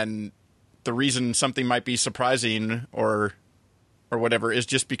 and the reason something might be surprising or whatever is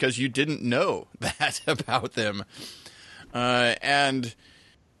just because you didn't know that about them. And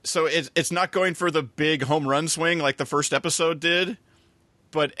so it's not going for the big home run swing like the first episode did,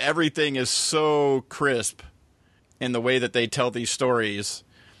 but everything is so crisp in the way that they tell these stories.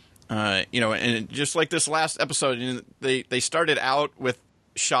 And just like this last episode, they started out with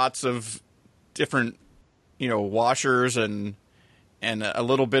shots of different, washers and a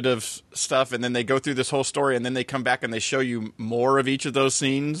little bit of stuff, and then they go through this whole story, and then they come back and they show you more of each of those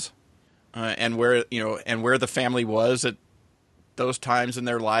scenes, and where the family was at those times in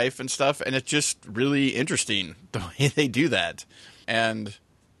their life and stuff. And it's just really interesting the way they do that. And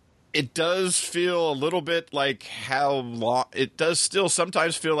it does feel a little bit like it does still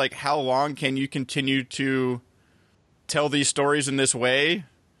sometimes feel like how long can you continue to tell these stories in this way?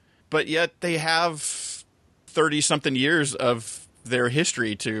 But yet they have 30-something years of their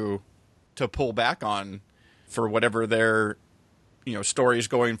history to pull back on for whatever their, stories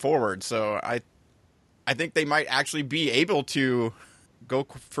going forward. So I think they might actually be able to go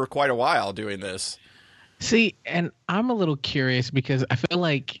for quite a while doing this. See, and I'm a little curious because I feel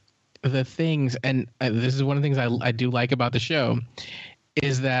like the things, and this is one of the things I do like about the show,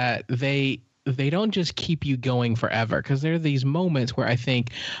 is that they don't just keep you going forever. Because there are these moments where I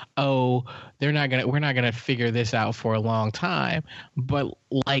think, oh, we're not gonna figure this out for a long time. But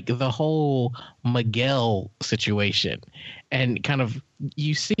like the whole Miguel situation, and kind of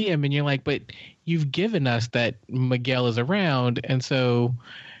you see him and you're like, but you've given us that Miguel is around, and so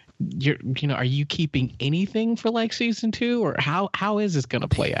are you keeping anything for like season 2, or how is this going to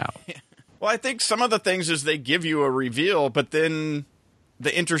play out? Well, I think some of the things is they give you a reveal, but then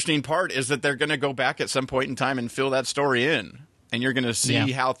the interesting part is that they're going to go back at some point in time and fill that story in, and you're going to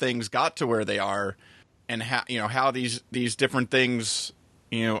see how things got to where they are, and how these different things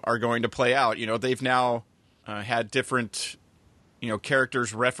are going to play out. They've now had different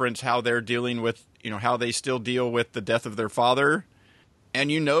characters reference how they're dealing with how they still deal with the death of their father. And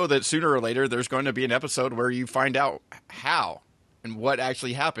that sooner or later there's going to be an episode where you find out how and what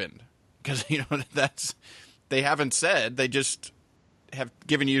actually happened. Because, they haven't said. They just have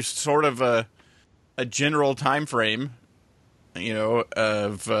given you sort of a general time frame,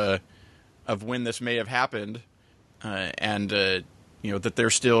 of when this may have happened. And that they're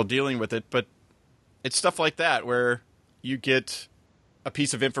still dealing with it. But it's stuff like that where you get a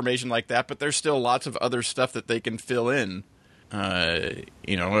piece of information like that, but there's still lots of other stuff that they can fill in. I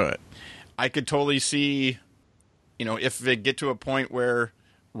could totally see, if they get to a point where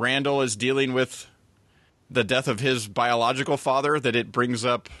Randall is dealing with the death of his biological father, that it brings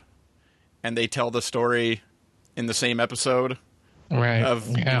up and they tell the story in the same episode. Right.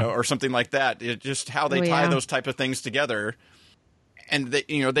 Or something like that. Just how they tie those type of things together. And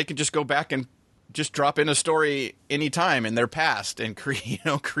they can just go back and just drop in a story anytime in their past and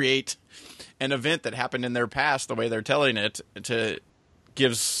create an event that happened in their past the way they're telling it to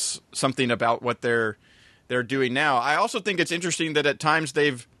give something about what they're doing now. I also think it's interesting that at times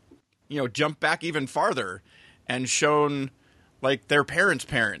they've jumped back even farther and shown like their parents,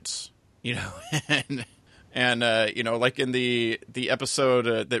 and like in the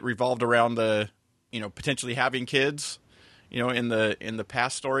episode that revolved around the potentially having kids, in the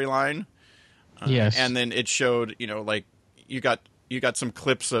past storyline. Yes. And then it showed, like you got some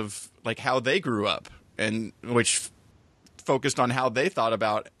clips of like how they grew up, and which focused on how they thought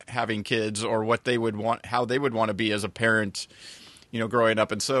about having kids or what they would want, how they would want to be as a parent, growing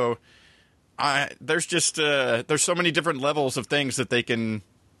up. And so there's just there's so many different levels of things that they can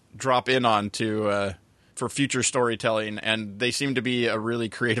drop in on for future storytelling, and they seem to be a really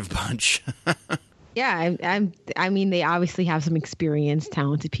creative bunch. Yeah, I mean, they obviously have some experienced,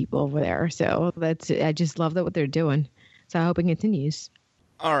 talented people over there. So I just love what they're doing. So I hope it continues.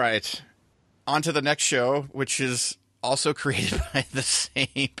 All right. On to the next show, which is also created by the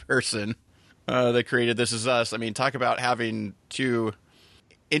same person that created This Is Us. I mean, talk about having two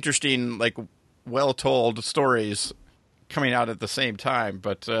interesting, like, well-told stories coming out at the same time.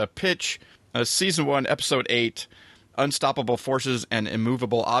 But Pitch, Season 1, Episode 8, Unstoppable Forces and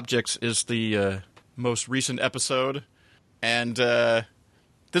Immovable Objects is the most recent episode. And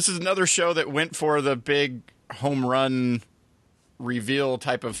this is another show that went for the big home run reveal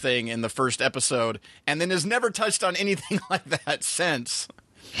type of thing in the first episode, and then has never touched on anything like that since.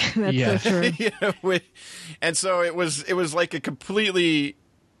 That's so true. And so it was like a completely,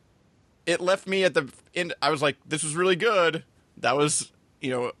 it left me at the end. I was like, this was really good. That was,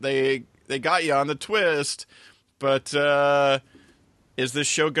 they got you on the twist, but is this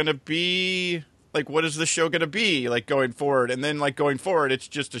show going to be, like, what is this show going to be, like, going forward? And then, like, going forward, it's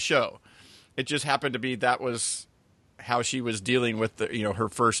just a show. It just happened to be that was how she was dealing with the, her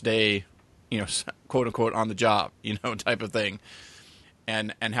first day, quote unquote, on the job, type of thing,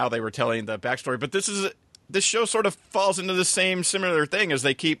 and how they were telling the backstory. But this show sort of falls into the same similar thing as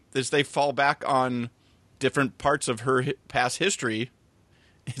they fall back on different parts of her past history.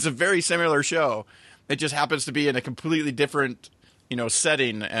 It's a very similar show. It just happens to be in a completely different,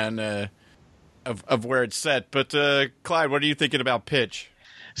 setting and of where it's set. But Clyde, what are you thinking about Pitch?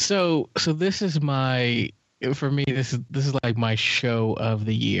 So this is for me, this is like my show of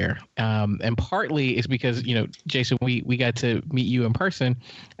the year. And partly it's because, Jason, we got to meet you in person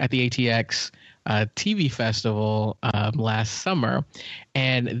at the ATX TV festival last summer.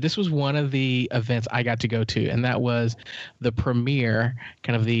 And this was one of the events I got to go to. And that was the premiere,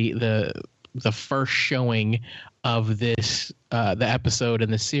 kind of the first showing of this the episode in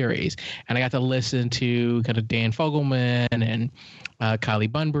the series. And I got to listen to kind of Dan Fogelman and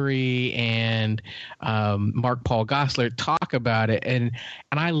Kylie Bunbury and Mark Paul Gosselaar talk about it, and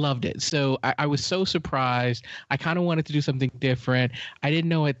I loved it. So I was so surprised. I kind of wanted to do something different. I didn't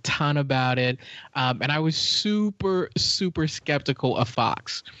know a ton about it, and I was super skeptical of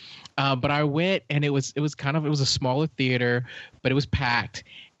Fox. But I went, and it was a smaller theater, but it was packed.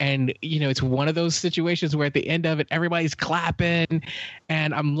 And, it's one of those situations where at the end of it, everybody's clapping,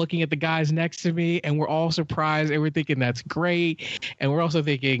 and I'm looking at the guys next to me, and we're all surprised, and we're thinking that's great. And we're also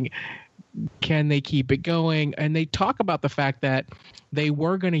thinking, can they keep it going? And they talk about the fact that they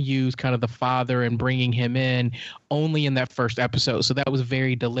were going to use kind of the father and bringing him in only in that first episode. So that was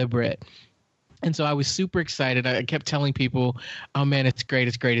very deliberate. And so I was super excited. I kept telling people, oh, man, it's great,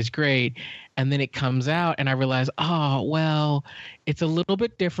 it's great, it's great. And then it comes out, and I realized, oh, well, it's a little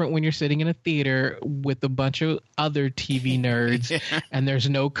bit different when you're sitting in a theater with a bunch of other TV nerds, and there's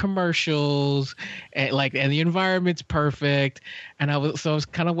no commercials, and the environment's perfect. And I was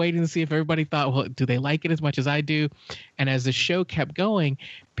kind of waiting to see if everybody thought, well, do they like it as much as I do? And as the show kept going,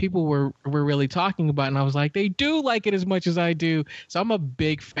 people were really talking about it, and I was like, they do like it as much as I do. So I'm a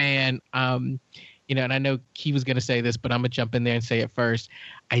big fan. And I know he was going to say this, but I'm going to jump in there and say it first.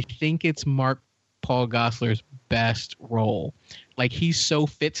 I think it's Mark Paul Gosselaar's best role. Like, he so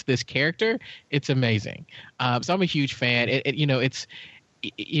fits this character. It's amazing. So I'm a huge fan.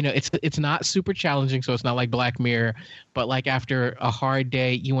 it's not super challenging, so it's not like Black Mirror, but like after a hard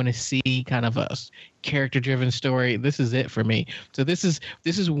day, you want to see kind of a character-driven story. This is it for me. So this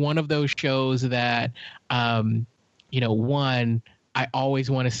is one of those shows that, one, I always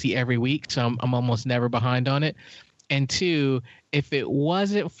want to see every week, so I'm almost never behind on it. And two, if it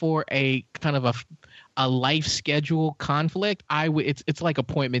wasn't for a kind of a life schedule conflict, it's like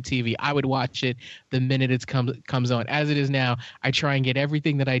appointment TV. I would watch it the minute it comes on. As it is now, I try and get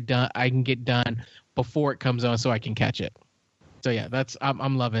everything that I can get done before it comes on so I can catch it. So yeah,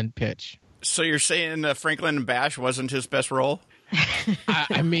 I'm loving Pitch. So you're saying Franklin and Bash wasn't his best role?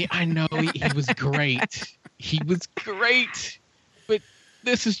 I mean, I know he was great. He was great, but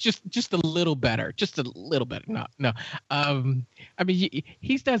this is just a little better. Just a little better. No. I mean,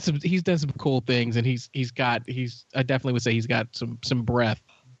 he's done some cool things, and I definitely would say he's got some breath.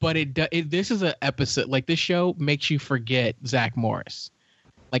 But this is an episode, like, this show makes you forget Zach Morris.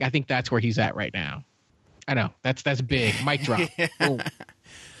 Like, I think that's where he's at right now. I know that's big. Mic drop. Oh.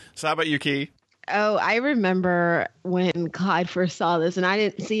 So how about you, Key? Oh, I remember when Clyde first saw this, and I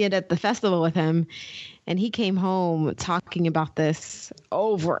didn't see it at the festival with him. And he came home talking about this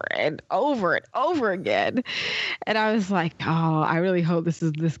over and over and over again. And I was like, oh, I really hope this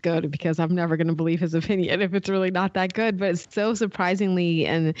is this good, because I'm never going to believe his opinion if it's really not that good. But it's so surprisingly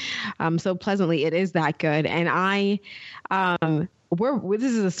and so pleasantly, it is that good. And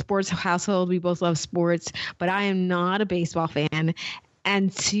this is a sports household. We both love sports, but I am not a baseball fan.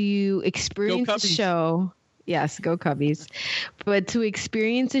 And to experience the show, yes, go Cubbies. But to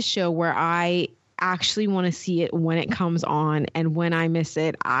experience a show where I actually want to see it when it comes on, and when I miss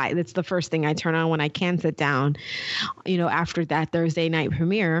it, that's the first thing I turn on when I can sit down, after that Thursday night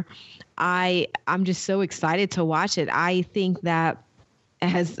premiere. I'm just so excited to watch it. I think that,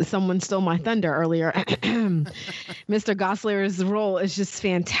 as someone stole my thunder earlier, Mr. Gosler's role is just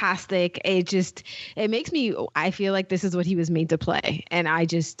fantastic. It makes me, I feel like this is what he was made to play. And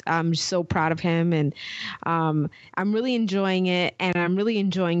I'm so proud of him. And I'm really enjoying it. And I'm really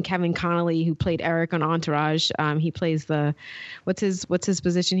enjoying Kevin Connolly, who played Eric on Entourage. He plays what's his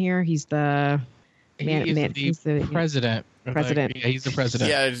position here? He's the he's the president. President. Yeah, he's the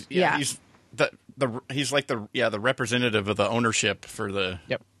president. Yeah. He's like the representative of the ownership for the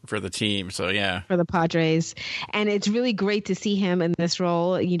team. So yeah, for the Padres. And it's really great to see him in this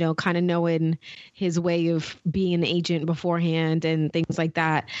role, kind of knowing his way of being an agent beforehand and things like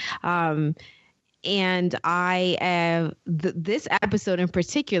that. And this episode in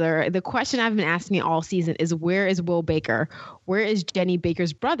particular, the question I've been asking all season is, where is Will Baker? Where is Jenny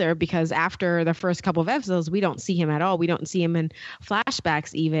Baker's brother? Because after the first couple of episodes, we don't see him at all. We don't see him in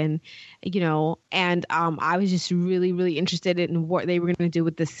flashbacks even, and I was just really, really interested in what they were going to do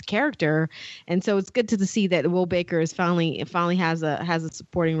with this character. And so it's good to see that Will Baker is finally has a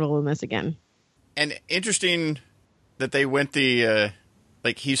supporting role in this again. And interesting that they went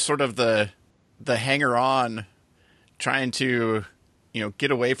he's sort of the hanger-on, trying to,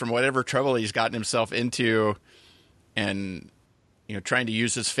 get away from whatever trouble he's gotten himself into, and, trying to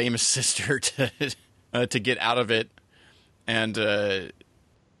use his famous sister to get out of it. And,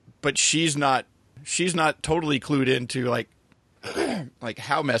 but she's not totally clued into like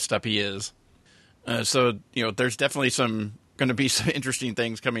how messed up he is. So, there's definitely going to be some interesting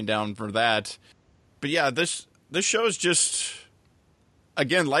things coming down for that. But yeah, this show is just,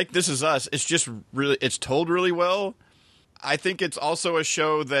 again, like This Is Us, it's told really well. I think it's also a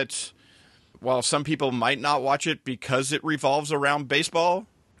show that, while some people might not watch it because it revolves around baseball,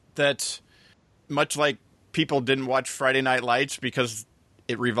 that much like people didn't watch Friday Night Lights because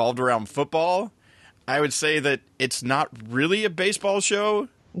it revolved around football, I would say that it's not really a baseball show.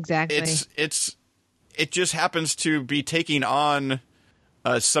 Exactly. It just happens to be taking on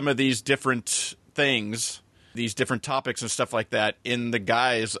some of these different things, these different topics and stuff like that, in the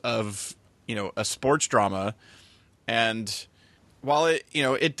guise of, a sports drama. And while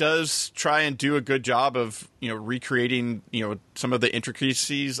it does try and do a good job of, recreating, some of the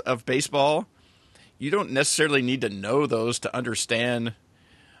intricacies of baseball, you don't necessarily need to know those to understand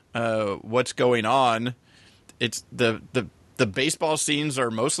what's going on. It's the baseball scenes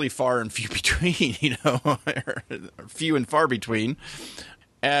are mostly far and few between, few and far between.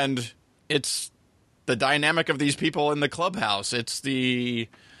 And it's the dynamic of these people in the clubhouse. It's they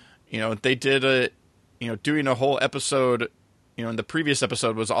did doing a whole episode, in the previous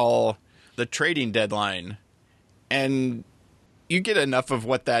episode was all the trading deadline. And you get enough of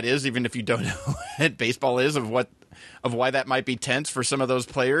what that is, even if you don't know what baseball is, of why that might be tense for some of those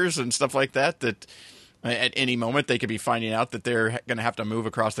players and stuff like that at any moment they could be finding out that they're going to have to move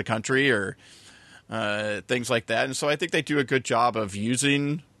across the country, or things like that. And so I think they do a good job of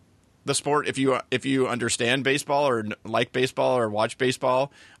using the sport. If you understand baseball or like baseball or watch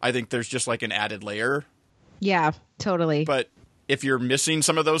baseball, I think there's just like an added layer. Yeah, totally. But if you're missing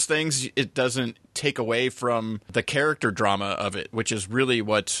some of those things, it doesn't take away from the character drama of it, which is really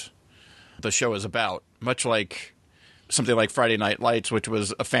what the show is about. Much like something like Friday Night Lights, which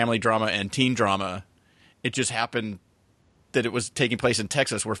was a family drama and teen drama. It just happened that it was taking place in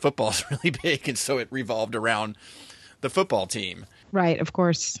Texas, where football is really big, and so it revolved around the football team. Right, of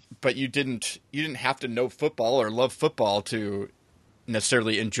course. But you didn't have to know football or love football to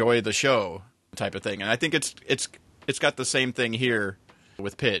necessarily enjoy the show, type of thing. And I think it's got the same thing here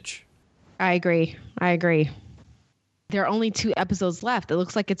with Pitch. I agree. There are only 2 episodes left. It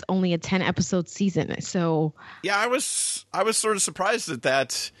looks like it's only a 10-episode season. So yeah, I was sort of surprised at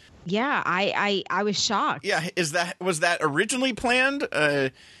that. Yeah, I was shocked. Yeah, was that originally planned?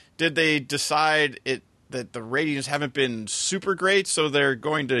 Did they decide that the ratings haven't been super great, so they're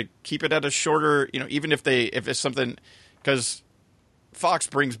going to keep it at a shorter, even if it's something, because Fox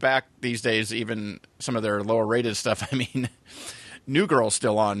brings back these days even some of their lower rated stuff. I mean, New Girl's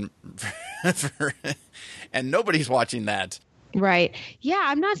still on, and nobody's watching that. Right.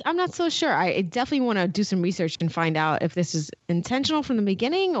 Yeah, I'm not so sure. I definitely want to do some research and find out if this is intentional from the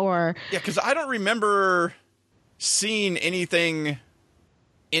beginning or... Yeah, because I don't remember seeing anything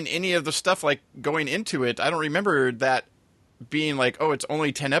in any of the stuff like going into it. I don't remember that being like, oh, it's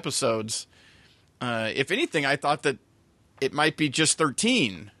only 10 episodes. If anything, I thought that it might be just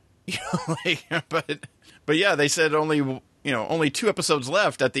 13. But yeah, they said only 2 episodes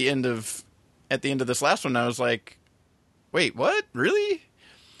left at the end of this last one. I was like, wait, what? Really?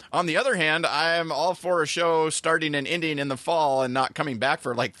 On the other hand, I'm all for a show starting and ending in the fall and not coming back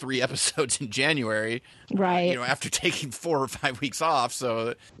for like 3 episodes in January. Right. After taking 4 or 5 weeks off.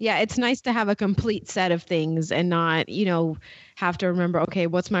 So yeah, it's nice to have a complete set of things and not, have to remember, okay,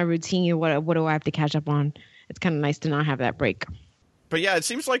 what's my routine? What do I have to catch up on? It's kind of nice to not have that break. But yeah, it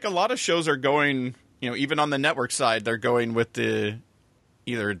seems like a lot of shows are going, even on the network side, they're going with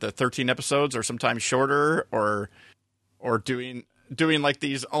either the 13 episodes or sometimes shorter or doing like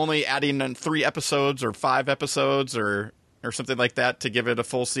these, only adding in 3 episodes or 5 episodes or something like that to give it a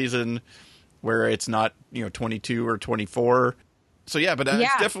full season where it's not 22 or 24. So yeah, but I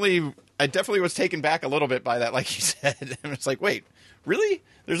definitely was taken back a little bit by that, like you said. And it's like, wait, really?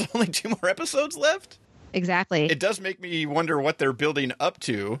 There's only 2 more episodes left? Exactly. It does make me wonder what they're building up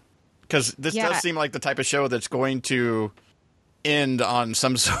to, because this does seem like the type of show that's going to end on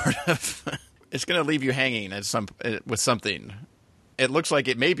some sort of... It's going to leave you hanging with something. It looks like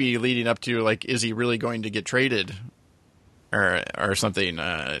it may be leading up to, like, is he really going to get traded or something?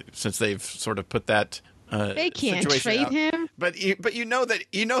 Since they've sort of put that they can't situation trade out. him. But you know that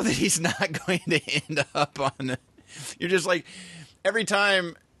he's not going to end up on. You're just like, every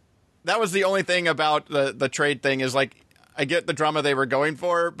time. That was the only thing about the trade thing is, like, I get the drama they were going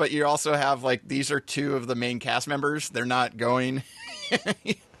for, but you also have, like, these are 2 of the main cast members. They're not going.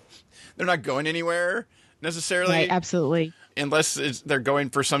 They're not going anywhere necessarily. Right, absolutely. Unless they're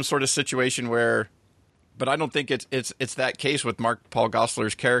going for some sort of situation where, but I don't think it's that case with Mark Paul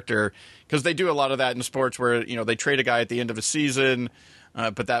Gosselaar's character, because they do a lot of that in sports where, they trade a guy at the end of a season,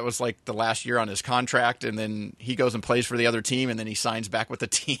 but that was like the last year on his contract, and then he goes and plays for the other team, and then he signs back with the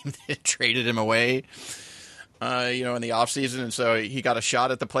team that traded him away, in the offseason, and so he got a shot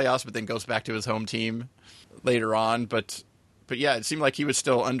at the playoffs, but then goes back to his home team later on. But yeah, it seemed like he was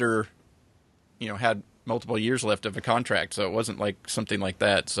still under, had multiple years left of a contract, so it wasn't like something like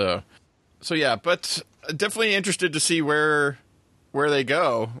that. So yeah, but definitely interested to see where they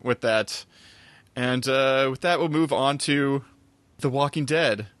go with that. And with that, we'll move on to The Walking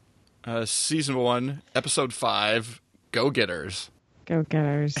Dead, season 1, episode 5, Go-Getters.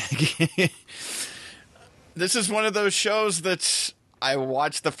 Go-Getters. This is one of those shows that I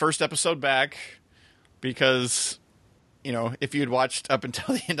watched the first episode back because, if you'd watched up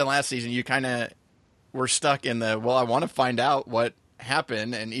until the end of last season, you kind of were stuck in I want to find out what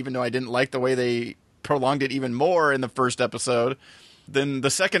happened. And even though I didn't like the way they prolonged it even more in the first episode, then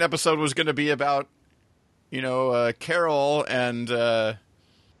the second episode was going to be about, Carol and,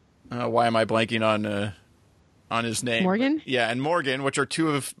 why am I blanking on his name? Morgan? Yeah, and Morgan, which are 2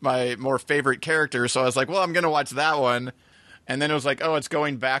 of my more favorite characters. So I was like, well, I'm going to watch that one. And then it was like, oh, it's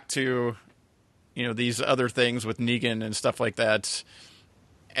going back to, these other things with Negan and stuff like that.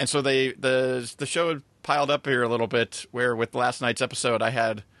 And so the show had piled up here a little bit, where with last night's episode, I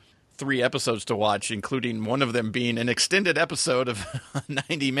had 3 episodes to watch, including one of them being an extended episode of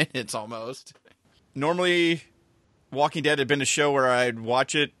 90 minutes almost. Normally, Walking Dead had been a show where I'd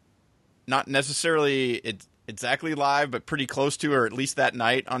watch it not necessarily exactly live, but pretty close to, or at least that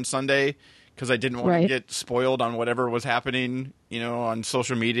night on Sunday, because I didn't want to get spoiled on whatever was happening, on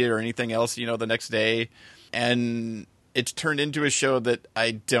social media or anything else, the next day. And it's turned into a show that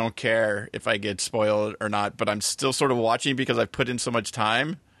I don't care if I get spoiled or not, but I'm still sort of watching because I've put in so much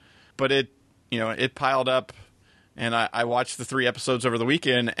time. But it piled up, and I watched the 3 episodes over the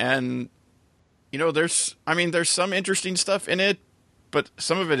weekend, and there's some interesting stuff in it, but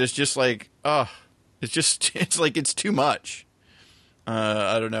some of it is just like, it's like it's too much.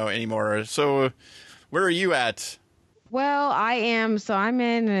 I don't know anymore. So where are you at? Well, I am. So I'm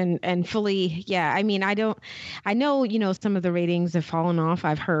in and fully. Yeah. I mean, I know, some of the ratings have fallen off.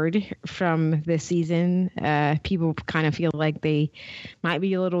 I've heard from this season. People kind of feel like they might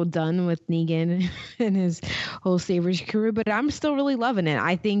be a little done with Negan and his whole Savage crew, but I'm still really loving it.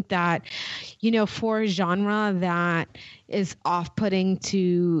 I think that, for a genre that is off-putting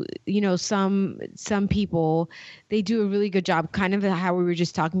to, some people, they do a really good job, kind of how we were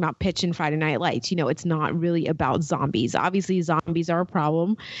just talking about Pitch and Friday Night Lights. It's not really about zombies. Obviously, zombies are a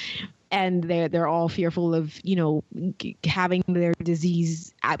problem, and they're all fearful of, having their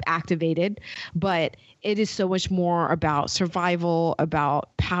disease activated. But it is so much more about survival,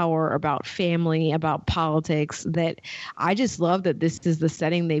 about power, about family, about politics, that I just love that this is the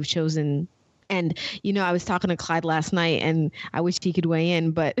setting they've chosen. And, I was talking to Clyde last night, and I wish he could weigh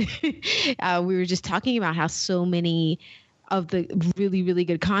in, but we were just talking about how so many of the really, really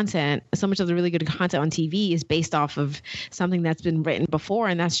good content, so much of the really good content on TV is based off of something that's been written before.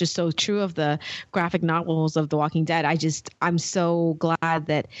 And that's just so true of the graphic novels of The Walking Dead. I'm so glad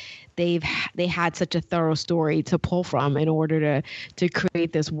that they had such a thorough story to pull from in order to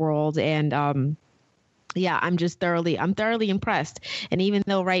create this world. And, yeah, I'm thoroughly impressed. And even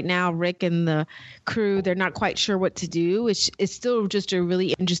though right now Rick and the crew, they're not quite sure what to do, it's still just a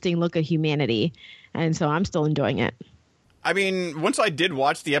really interesting look at humanity. And so I'm still enjoying it. I mean, once I did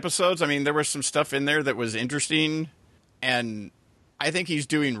watch the episodes, there was some stuff in there that was interesting, and I think he's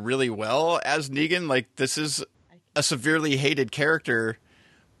doing really well as Negan. Like, this is a severely hated character,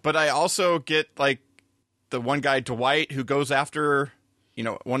 but I also get, like, the one guy, Dwight, who goes after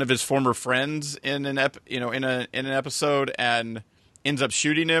one of his former friends in an episode and ends up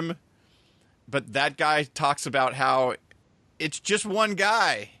shooting him. But that guy talks about how it's just one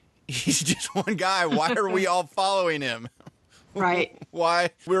guy. He's just one guy. Why are we all following him? Right.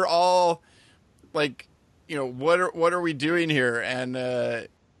 Why? We're all like, what are we doing here? And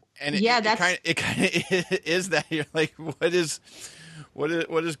yeah, it kind of is that. You're like, what is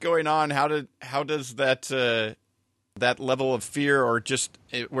going on? How does that level of fear, or just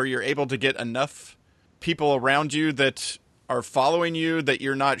where you're able to get enough people around you that are following you that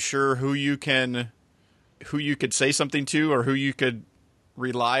you're not sure who you could say something to, or who you could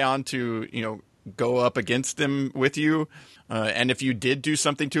rely on to, go up against them with you. And if you did do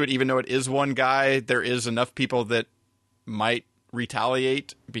something to it, even though it is one guy, there is enough people that might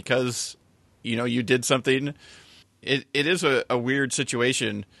retaliate because, you did something. It is a weird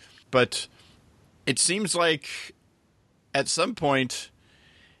situation, but it seems like at some point,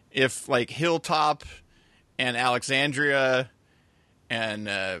 if like Hilltop and Alexandria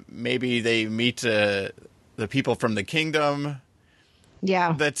and maybe they meet the people from the Kingdom,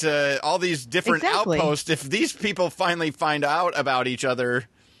 that all these different outposts, if these people finally find out about each other,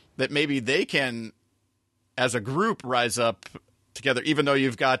 that maybe they can, as a group, rise up together, even though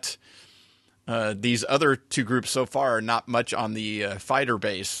you've got these other 2 groups so far, not much on the fighter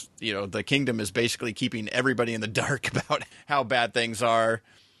base. The Kingdom is basically keeping everybody in the dark about how bad things are.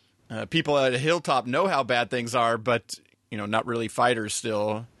 People at Hilltop know how bad things are, but, not really fighters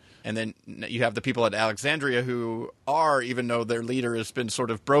still. And then you have the people at Alexandria who are, even though their leader has been sort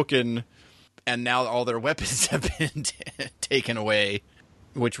of broken, and now all their weapons have been taken away,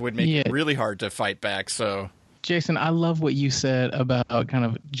 which would make it really hard to fight back. So, Jason, I love what you said about kind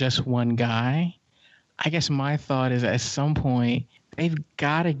of just one guy. I guess my thought is at some point they've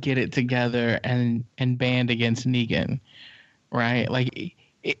got to get it together and band against Negan, right? Like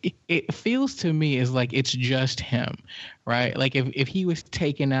it feels to me as like it's just him, right? Like if he was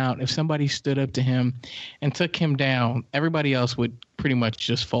taken out, if somebody stood up to him and took him down, everybody else would pretty much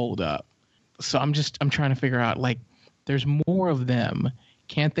just fold up. So I'm trying to figure out, like, there's more of them.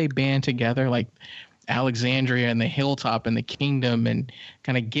 Can't they band together, like Alexandria and the Hilltop and the Kingdom, and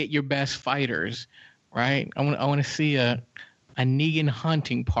kind of get your best fighters, right? I want to see a Negan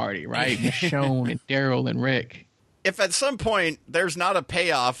hunting party, right? Michonne and Daryl and Rick. If at some point there's not a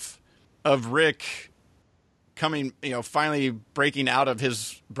payoff of Rick coming, finally breaking out of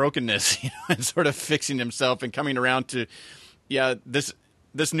his brokenness, and sort of fixing himself and coming around to, this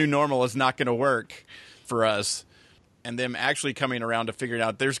this new normal is not going to work for us. And them actually coming around to figure it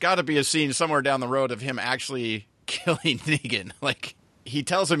out. There's got to be a scene somewhere down the road of him actually killing Negan. Like, he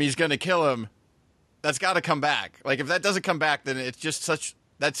tells him he's going to kill him. That's got to come back. Like, if that doesn't come back, then it's just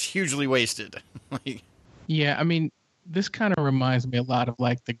that's hugely wasted. Like, yeah, I mean, this kind of reminds me a lot of,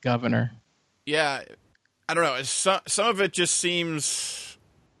 like, The Governor. Yeah, I don't know. Some of it just seems,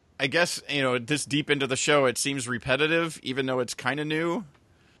 I guess, this deep into the show, it seems repetitive, even though it's kind of new.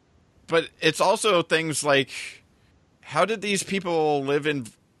 But it's also things like, how did these people live in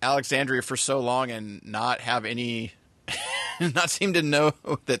Alexandria for so long and not have any, not seem to know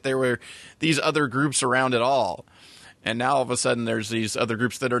that there were these other groups around at all? And now all of a sudden there's these other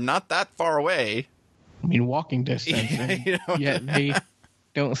groups that are not that far away. I mean, walking distance. Yet they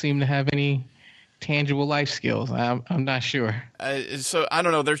don't seem to have any tangible life skills. I'm not sure. So I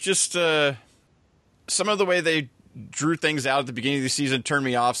don't know. There's just some of the way they drew things out at the beginning of the season turned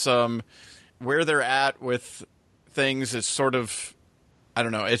me off some. Where they're at with things is sort of, I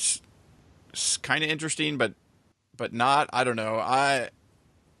don't know. It's kind of interesting, but not. I don't know. As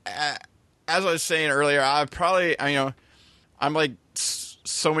I was saying earlier, I'm like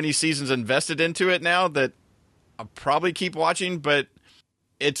so many seasons invested into it now that I'll probably keep watching, but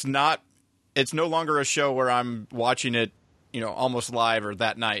it's no longer a show where I'm watching it, almost live or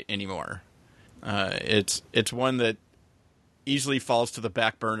that night anymore. It's one that easily falls to the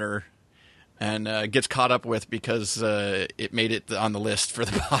back burner and gets caught up with because it made it on the list for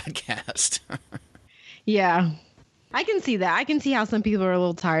the podcast. Yeah, I can see that. I can see how some people are a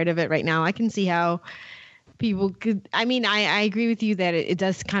little tired of it right now. I can see how people could. I mean, I agree with you that it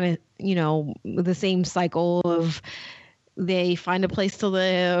does kind of, the same cycle of they find a place to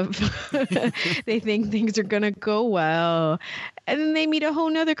live. They think things are going to go well. And then they meet a whole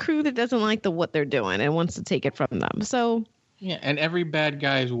nother crew that doesn't like what they're doing and wants to take it from them. So, yeah, and every bad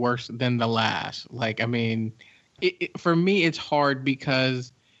guy is worse than the last. Like, I mean, for me, it's hard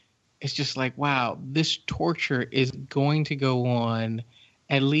because it's just like, wow, this torture is going to go on,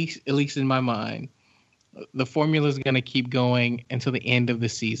 at least in my mind. The formula is going to keep going until the end of the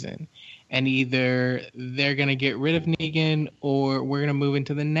season. And either they're going to get rid of Negan or we're going to move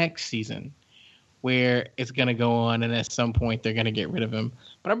into the next season where it's going to go on and at some point they're going to get rid of him.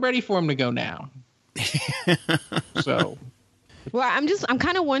 But I'm ready for him to go now. So. Well, I'm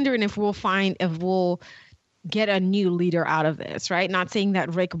kind of wondering if we'll get a new leader out of this, right? Not saying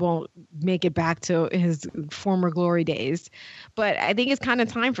that Rick won't make it back to his former glory days, but I think it's kind of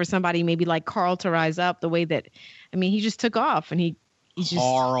time for somebody maybe like Carl to rise up the way that, I mean, he just took off and he's just...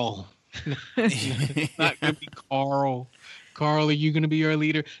 Carl. It's not going to be Carl. Carl, are you going to be our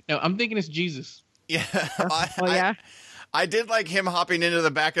leader? No, I'm thinking it's Jesus. Yeah. Yeah. I did like him hopping into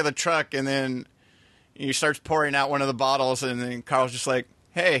the back of the truck and then he starts pouring out one of the bottles and then Carl's just like,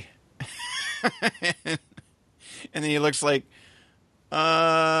 hey. And then he looks like, what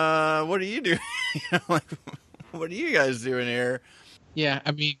are you doing? Like, what are you guys doing here? Yeah,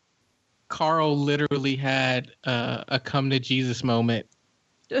 I mean, Carl literally had a come to Jesus moment.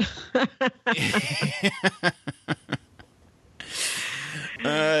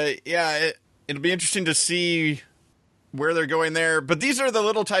 Yeah, it'll be interesting to see where they're going there. But these are the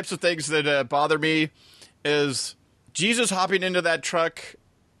little types of things that bother me is Jesus hopping into that truck,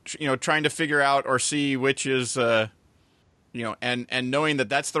 trying to figure out or see which is, and knowing that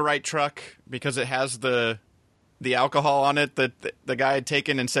that's the right truck because it has the alcohol on it that the guy had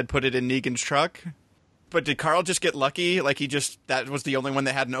taken and said put it in Negan's truck. But did Carl just get lucky? Like that was the only one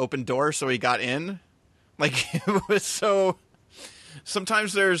that had an open door, so he got in? Like, it was so...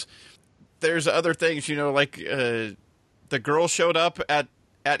 Sometimes there's other things, like the girl showed up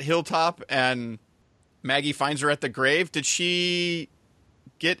at Hilltop and Maggie finds her at the grave. Did she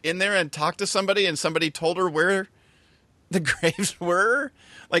get in there and talk to somebody and somebody told her where the graves were?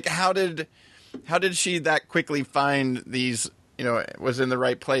 Like, how did she that quickly find these, was in the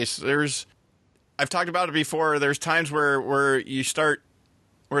right place? I've talked about it before. There's times where you start,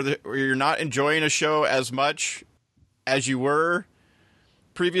 where you're not enjoying a show as much as you were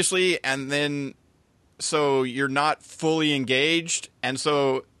previously, and then so you're not fully engaged, and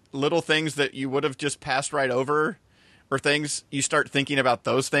so little things that you would have just passed right over or things, you start thinking about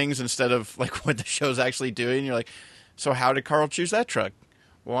those things instead of like what the show's actually doing. You're like, so how did Carl choose that truck?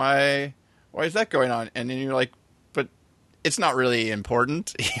 Why is that going on? And then you're like, but it's not really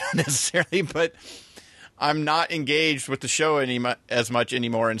important necessarily, but I'm not engaged with the show as much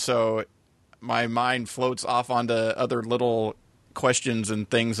anymore. And so my mind floats off onto other little questions and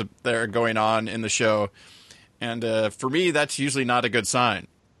things that are going on in the show. And for me, that's usually not a good sign,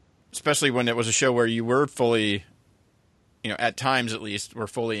 especially when it was a show where you were fully at times at least, were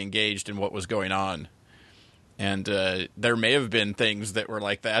fully engaged in what was going on. And there may have been things that were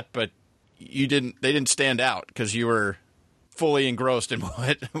like that, but they didn't stand out because you were fully engrossed in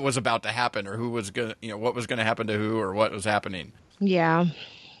what was about to happen, or who was going what was going to happen to who, or what was happening. Yeah.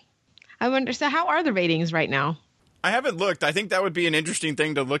 I wonder, so how are the ratings right now? I haven't looked. I think that would be an interesting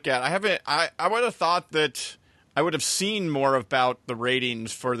thing to look at. I would have thought that I would have seen more about the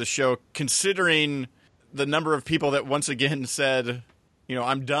ratings for the show, considering the number of people that once again said,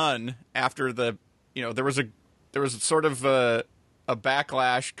 I'm done after the, there was sort of a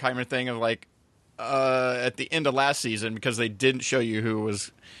backlash kind of thing of like, at the end of last season, because they didn't show you who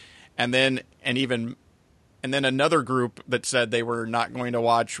was, and then another group that said they were not going to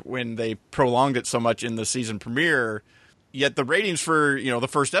watch when they prolonged it so much in the season premiere. Yet the ratings for, the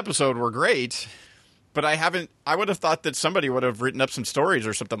first episode were great, but I would have thought that somebody would have written up some stories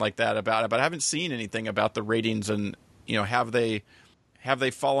or something like that about it, but I haven't seen anything about the ratings and, have they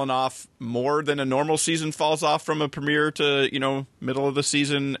fallen off more than a normal season falls off from a premiere to, middle of the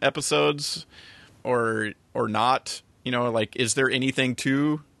season episodes or not? Is there anything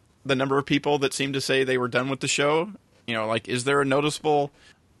to the number of people that seem to say they were done with the show? Is there a noticeable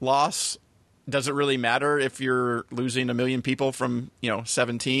loss? Does it really matter if you're losing 1 million people from,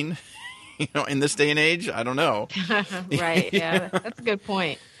 17, in this day and age? I don't know. Right. Yeah. That's a good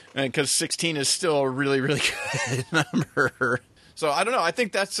point. Because 16 is still a really, really good number. So I don't know. I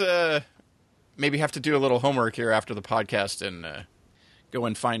think that's maybe have to do a little homework here after the podcast and go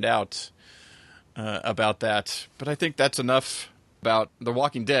and find out about that. But I think that's enough about The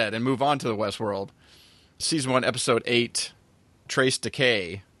Walking Dead and move on to the Westworld. Season 1, Episode 8, Trace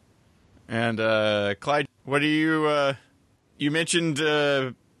Decay. And Clyde, what do you mentioned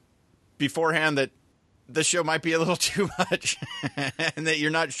beforehand that this show might be a little too much and that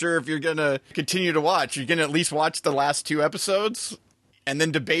you're not sure if you're going to continue to watch. You're going to at least watch the last 2 episodes and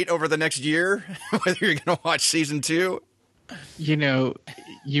then debate over the next year whether you're going to watch season 2.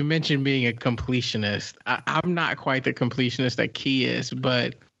 You mentioned being a completionist. I'm not quite the completionist that Key is,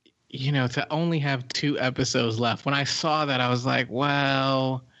 but, to only have 2 episodes left. When I saw that, I was like,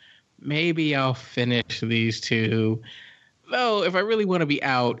 well, maybe I'll finish these 2. Though, if I really want to be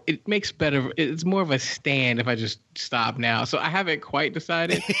out, it's more of a stand if I just stop now. So I haven't quite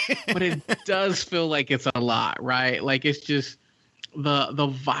decided, but it does feel like it's a lot, right? Like, it's just,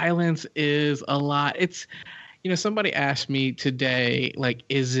 the violence is a lot. It's, somebody asked me today, like,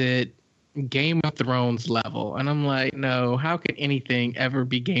 is it Game of Thrones level? And I'm like, no, how could anything ever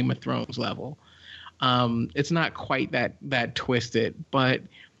be Game of Thrones level? It's not quite that twisted, but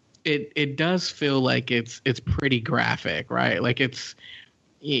it does feel like it's pretty graphic, right? Like, it's,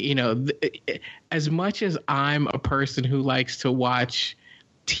 as much as I'm a person who likes to watch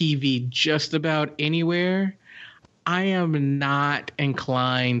TV just about anywhere, I am not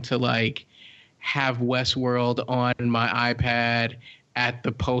inclined to like have Westworld on my iPad at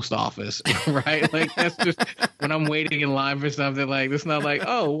the post office, right? Like, that's just when I'm waiting in line for something. Like, it's not like,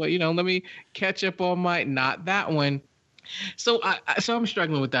 oh, well, let me catch up on not that one. So I'm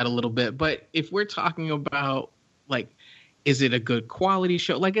struggling with that a little bit. But if we're talking about, like, is it a good quality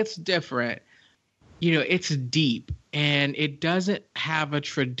show? Like, it's different. It's deep, and it doesn't have a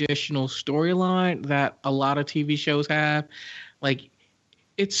traditional storyline that a lot of TV shows have. Like,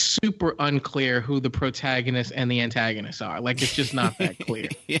 it's super unclear who the protagonist and the antagonist are. Like, it's just not that clear.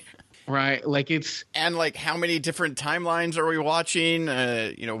 Yeah. Right? Like, it's... And, like, how many different timelines are we watching?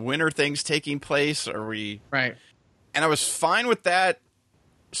 When are things taking place? Are we... Right. And I was fine with that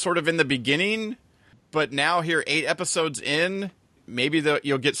sort of in the beginning, but now here 8 episodes in, maybe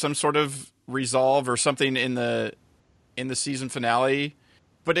you'll get some sort of resolve or something in the season finale,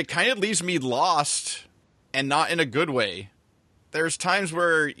 but it kind of leaves me lost, and not in a good way. There's times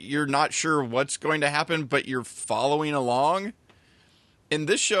where you're not sure what's going to happen, but you're following along. In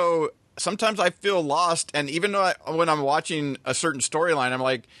this show, sometimes I feel lost, and even though when I'm watching a certain storyline, I'm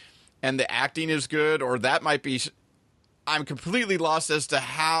like, and the acting is good, or that might be... I'm completely lost as to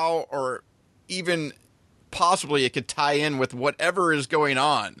how or even possibly it could tie in with whatever is going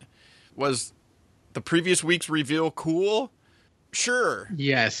on. Was the previous week's reveal cool? Sure.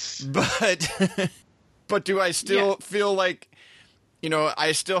 Yes. But do I still feel like,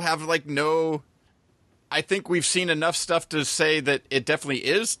 I still have like no... I think we've seen enough stuff to say that it definitely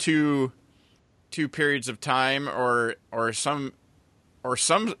is two periods of time or some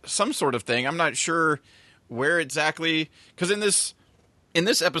sort of thing. I'm not sure where exactly, because in this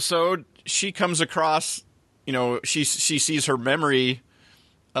episode she comes across, she sees her memory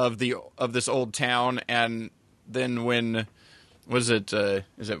of this old town, and then when is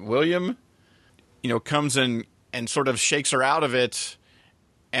it William comes and and sort of shakes her out of it,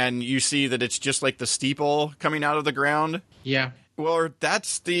 and you see that it's just like the steeple coming out of the ground. Yeah. Well,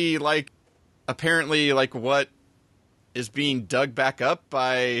 that's the, like, apparently, like, what is being dug back up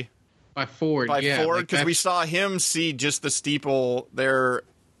by Ford. Ford, because like we saw him see just the steeple there,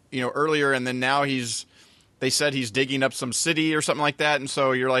 earlier, and then now they said he's digging up some city or something like that, and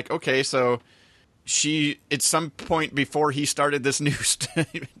so you're like, okay, so she, at some point before he started this new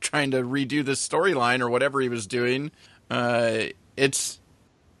trying to redo this storyline or whatever he was doing, it's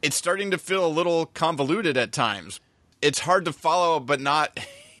starting to feel a little convoluted at times. It's hard to follow, but not,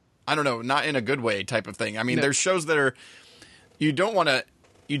 I don't know, not in a good way type of thing. I mean, there's shows that are, you don't want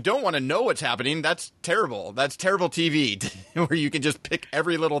to know what's happening. That's terrible. That's terrible TV where you can just pick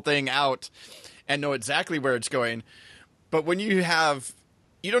every little thing out and know exactly where it's going. But when you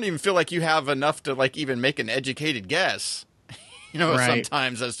don't even feel like you have enough to, like, even make an educated guess, Right.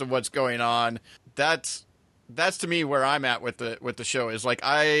 sometimes as to what's going on. That's to me where I'm at with the show, is like,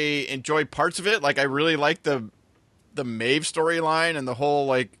 I enjoy parts of it. Like, I really like the Maeve storyline and the whole,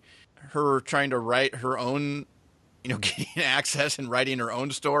 like, her trying to write her own, getting access and writing her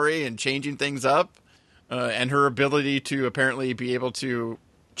own story and changing things up, and her ability to apparently be able to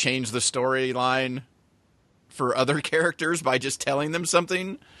change the storyline for other characters by just telling them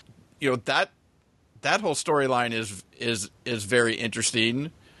something. That whole storyline is very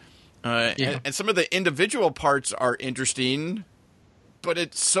interesting. And some of the individual parts are interesting, but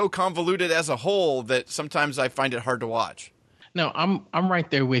it's so convoluted as a whole that sometimes I find it hard to watch. No, I'm right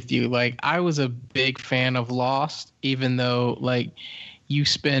there with you. Like, I was a big fan of Lost, even though, like, you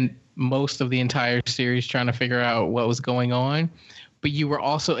spent most of the entire series trying to figure out what was going on, but you were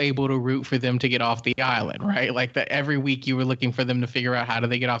also able to root for them to get off the island, right? Like, that every week you were looking for them to figure out, how do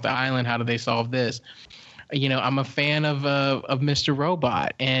they get off the island? How do they solve this? I'm a fan of Mr.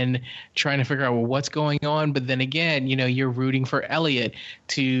 Robot and trying to figure out, well, what's going on. But then again, you're rooting for Elliot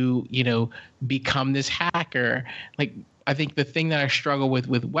to, become this hacker. Like, I think the thing that I struggle with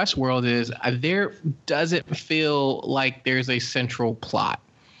Westworld is there doesn't feel like there's a central plot,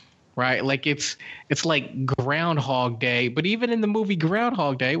 right? Like, it's like Groundhog Day. But even in the movie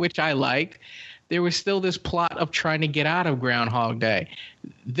Groundhog Day, which I liked, there was still this plot of trying to get out of Groundhog Day.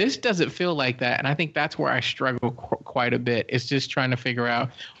 This doesn't feel like that, and I think that's where I struggle quite a bit. It's just trying to figure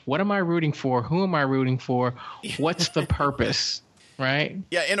out, what am I rooting for? Who am I rooting for? What's the purpose, right?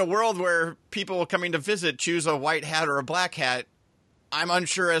 Yeah, in a world where people coming to visit choose a white hat or a black hat, I'm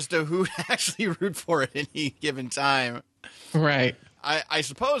unsure as to who to actually root for at any given time. Right. I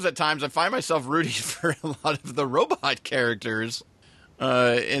suppose at times I find myself rooting for a lot of the robot characters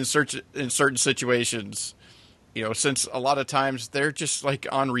in certain situations, since a lot of times they're just, like,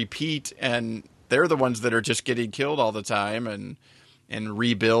 on repeat, and they're the ones that are just getting killed all the time and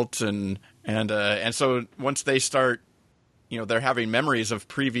rebuilt, and so once they start, they're having memories of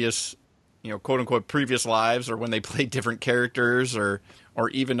previous, quote unquote previous lives, or when they played different characters, or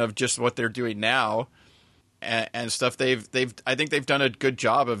even of just what they're doing now, and stuff. I think they've done a good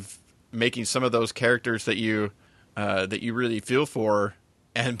job of making some of those characters that you really feel for,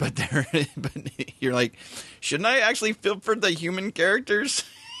 but you're like, shouldn't I actually feel for the human characters?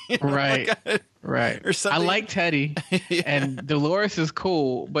 Right. Right. Or something. I like Teddy, Yeah. and Dolores is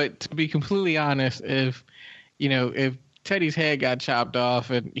cool, but to be completely honest, if Teddy's head got chopped off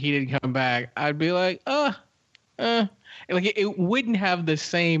and he didn't come back, I'd be like, like, it wouldn't have the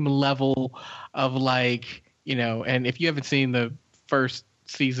same level of, like, and if you haven't seen the first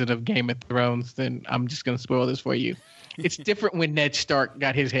season of Game of Thrones, then I'm just going to spoil this for you. It's different when Ned Stark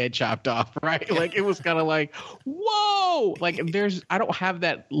got his head chopped off, right? Like, it was kind of like, whoa! Like, I don't have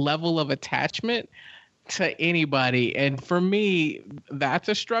that level of attachment to anybody. And for me, that's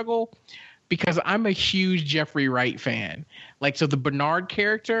a struggle, because I'm a huge Jeffrey Wright fan. Like, so the Bernard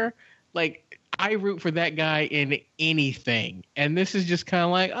character, like, I root for that guy in anything. And this is just kind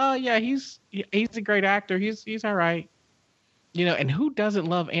of like, oh yeah, he's a great actor. He's all right. And who doesn't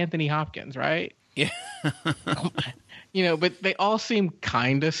love Anthony Hopkins, right? Yeah. But they all seem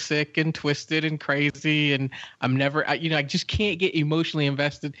kind of sick and twisted and crazy, and I just can't get emotionally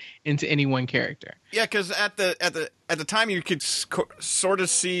invested into any one character. Yeah, because at the time you could sort of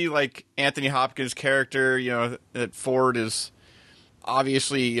see, like, Anthony Hopkins' character, that Ford is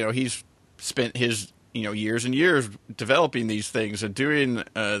obviously, he's spent his, years and years developing these things and doing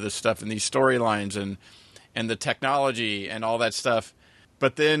this stuff and these storylines and the technology and all that stuff.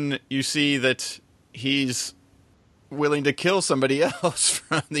 But then you see that he's willing to kill somebody else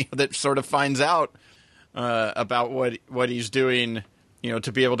that sort of finds out about what he's doing,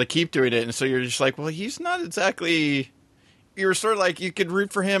 to be able to keep doing it. And so you're just like, well, he's not exactly, you're sort of like, you could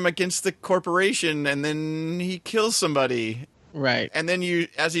root for him against the corporation, and then he kills somebody. Right. And then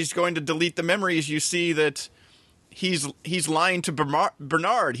as he's going to delete the memories, you see that he's lying to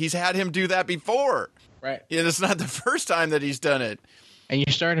Bernard. He's had him do that before. Right. And it's not the first time that he's done it. And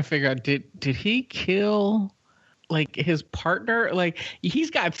you're starting to figure out, did he kill like his partner? Like,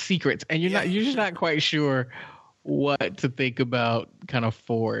 he's got secrets, and you're just not quite sure what to think about kind of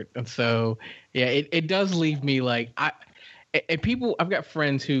Ford. And so, yeah, it does leave me like, I've got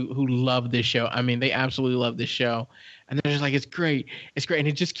friends who love this show. I mean, they absolutely love this show. And they're just like, it's great. And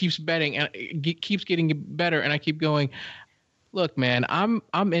it just keeps betting, and it keeps getting better. And I keep going, look, man, I'm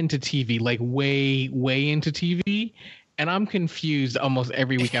into TV, like way, way into TV. And I'm confused almost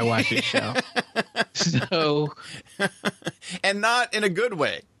every week I watch this show. So, and not in a good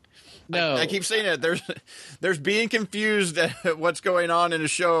way. No, I keep saying it. There's being confused at what's going on in a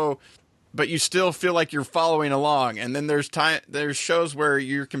show, but you still feel like you're following along. And then there's shows where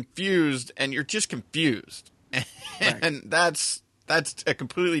you're confused and you're just confused, and that's a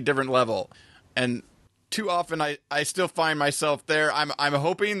completely different level. And too often I still find myself there. I'm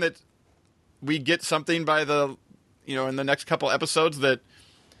hoping that we get something by in the next couple episodes that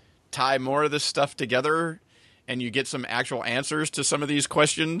tie more of this stuff together, and you get some actual answers to some of these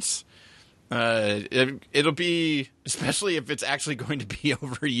questions. It'll be, especially if it's actually going to be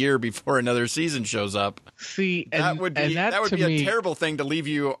over a year before another season shows up. See, that would be a terrible thing to leave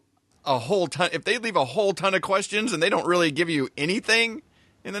you a whole ton. If they leave a whole ton of questions and they don't really give you anything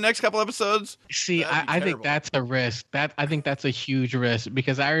in the next couple episodes. See, I think that's a risk. I think that's a huge risk,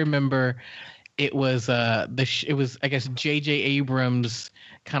 because I remember it was I guess J.J. Abrams'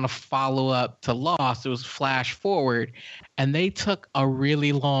 kind of follow up to Lost. It was Flash Forward, and they took a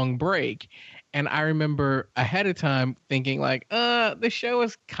really long break. And I remember ahead of time thinking like, the show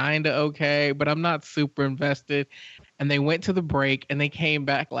is kind of okay, but I'm not super invested. And they went to the break, and they came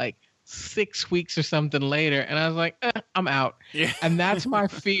back like 6 weeks or something later, and I was like, I'm out. Yeah. And that's my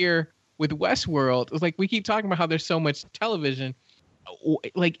fear with Westworld. It's like, we keep talking about how there's so much television.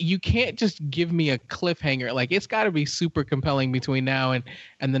 Like, you can't just give me a cliffhanger. Like, it's got to be super compelling between now and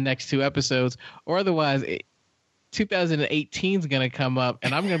the next two episodes, or otherwise 2018 is going to come up,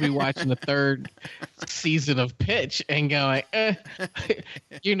 and I'm going to be watching the third season of Pitch and going,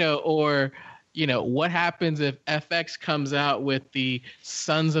 what happens if FX comes out with the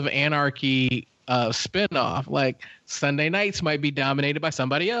Sons of Anarchy spinoff? Like, Sunday nights might be dominated by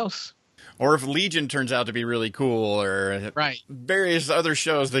somebody else. Or if Legion turns out to be really cool, or various other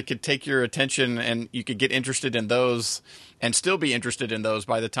shows that could take your attention, and you could get interested in those and still be interested in those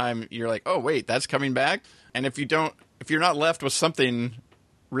by the time you're like, oh, wait, that's coming back. And if you're not left with something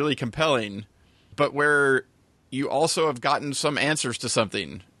really compelling, but where you also have gotten some answers to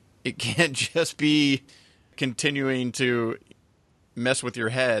something, it can't just be continuing to mess with your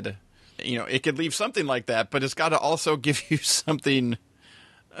head. It could leave something like that, but it's got to also give you something.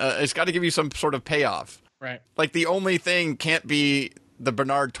 It's got to give you some sort of payoff. Right. Like, the only thing can't be the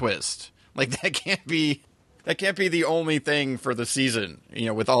Bernard twist. Like, that can't be the only thing for the season,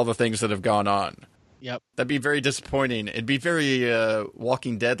 with all the things that have gone on. Yep. That'd be very disappointing. It'd be very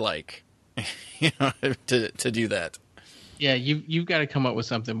Walking Dead-like, to do that. Yeah, you've got to come up with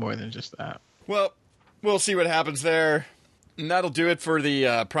something more than just that. Well, we'll see what happens there. And that'll do it for the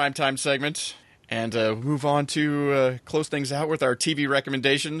primetime segment. And move on to close things out with our TV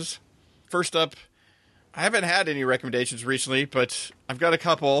recommendations. First up, I haven't had any recommendations recently, but I've got a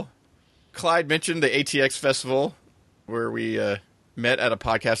couple. Clyde mentioned the ATX Festival, where we met at a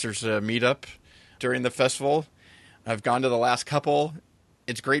podcasters meetup during the festival. I've gone to the last couple.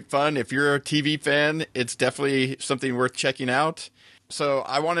 It's great fun. If you're a TV fan, it's definitely something worth checking out. So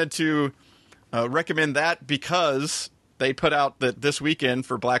I wanted to recommend that, because they put out that this weekend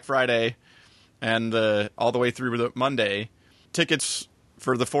for Black Friday and all the way through the Monday, tickets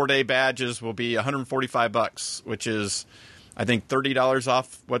for the 4-day badges will be $145, which is, I think, $30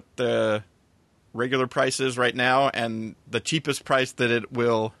 off what the regular price is right now, and the cheapest price that it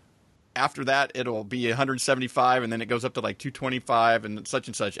will. After that, it'll be $175, and then it goes up to like $225 and such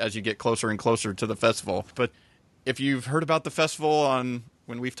as you get closer and closer to the festival. But if you've heard about the festival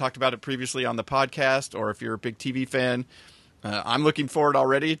when we've talked about it previously on the podcast, or if you're a big TV fan, I'm looking forward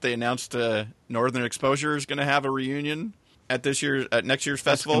already. They announced Northern Exposure is going to have a reunion at next year's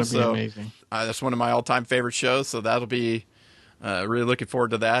festival. That's going to be amazing. That's one of my all-time favorite shows. So that'll be really looking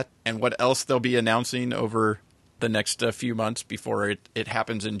forward to that, and what else they'll be announcing over the next few months before it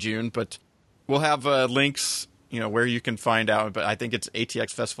happens in June. But we'll have links, where you can find out. But I think it's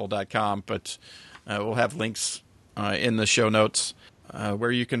atxfestival.com. But we'll have links in the show notes where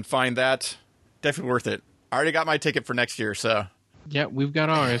you can find that. Definitely worth it. I already got my ticket for next year, so. Yeah, we've got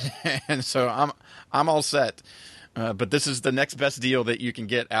ours. And so I'm all set. But this is the next best deal that you can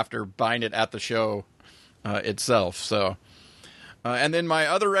get after buying it at the show itself. So, and then my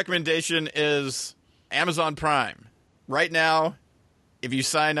other recommendation is Amazon Prime. Right now, if you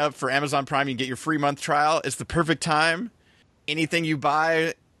sign up for Amazon Prime, you can get your free month trial. It's the perfect time. Anything you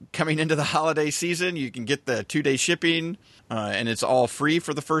buy coming into the holiday season, you can get the 2-day shipping, and it's all free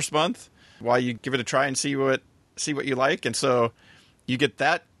for the first month while you give it a try and see what you like. And so you get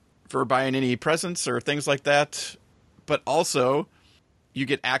that for buying any presents or things like that. But also, you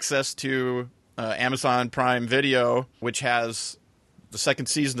get access to Amazon Prime Video, which has the second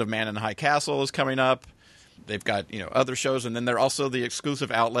season of Man in the High Castle is coming up. They've got other shows, and then they're also the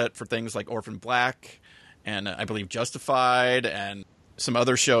exclusive outlet for things like Orphan Black and I believe Justified and some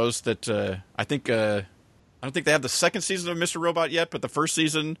other shows that I don't think they have the second season of Mr. Robot yet, but the first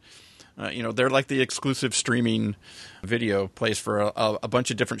season, they're like the exclusive streaming video place for a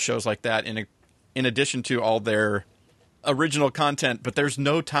bunch of different shows like that. In addition to all their original content, but there's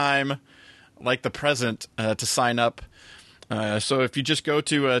no time like the present to sign up. So if you just go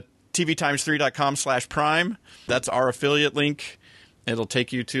to tvx3.com/prime, that's our affiliate link. It'll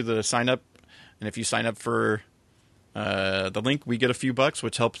take you to the sign up. And if you sign up for the link, we get a few bucks,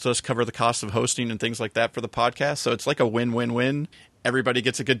 which helps us cover the cost of hosting and things like that for the podcast. So it's like a win-win-win. Everybody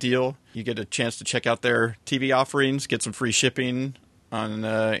gets a good deal. You get a chance to check out their TV offerings, get some free shipping on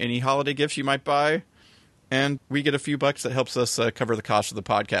any holiday gifts you might buy. And we get a few bucks that helps us cover the cost of the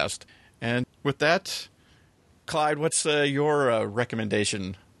podcast. And with that, Clyde, what's your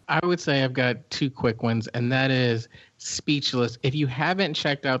recommendation? I would say I've got two quick ones, and that is Speechless. If you haven't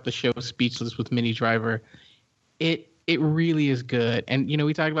checked out the show Speechless with Minnie Driver, it really is good. And,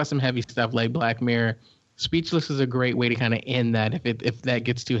 we talked about some heavy stuff like Black Mirror. Speechless is a great way to kind of end that if that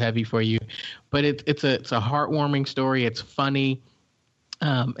gets too heavy for you. But it's a heartwarming story. It's funny.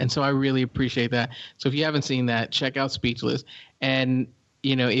 And so I really appreciate that. So if you haven't seen that, check out Speechless. And,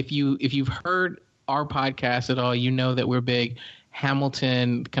 if you've heard our podcast at all, you know that we're big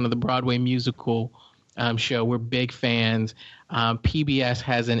Hamilton, kind of the Broadway musical show. We're big fans. PBS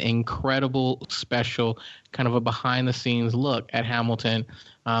has an incredible special, kind of a behind-the-scenes look at Hamilton.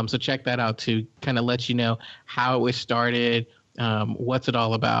 So check that out to kind of let you know how it was started, what's it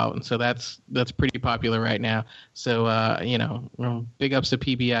all about. And so that's pretty popular right now. So, big ups to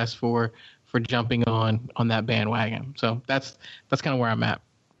PBS for jumping on that bandwagon. So that's kind of where I'm at.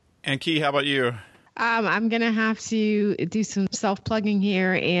 And Key, how about you? I'm going to have to do some self-plugging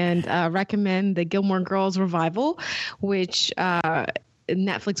here and recommend the Gilmore Girls revival, which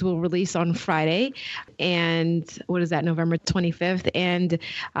Netflix will release on Friday. And what is that, November 25th? And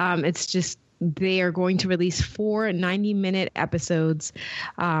it's just, they are going to release 4 90-minute episodes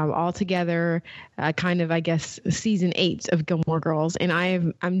all together, kind of, I guess, season 8 of Gilmore Girls. And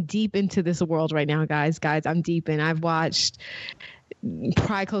I'm deep into this world right now, guys. I'm deep in. I've watched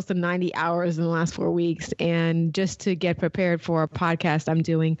probably close to 90 hours in the last 4 weeks. And just to get prepared for a podcast I'm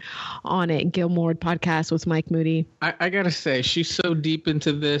doing on it, Gilmore podcast with Mike Moody. I got to say, she's so deep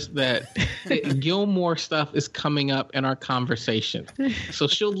into this that Gilmore stuff is coming up in our conversation. So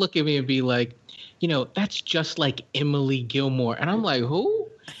she'll look at me and be like, that's just like Emily Gilmore. And I'm like, who?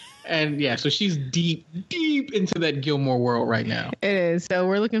 And yeah, so she's deep into that Gilmore world right now. It is. So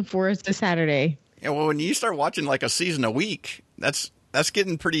we're looking forward to Saturday. Yeah, well, when you start watching like a season a week, that's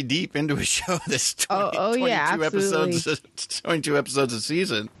getting pretty deep into a show that's 22 episodes a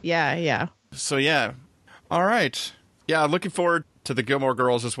season. Yeah. So, yeah. All right. Yeah, looking forward to the Gilmore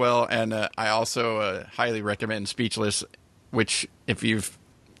Girls as well. And I also highly recommend Speechless, which if you've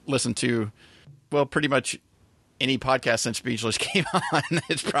listened to, well, pretty much any podcast since Speechless came on,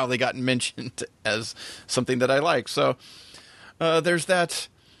 it's probably gotten mentioned as something that I like. So there's that.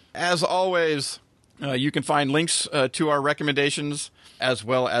 As always, you can find links to our recommendations as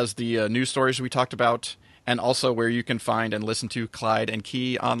well as the news stories we talked about, and also where you can find and listen to Clyde and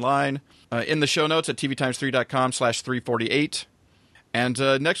Key online in the show notes at tvx3.com/348. And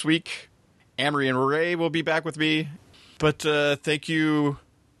next week, Amory and Ray will be back with me. But thank you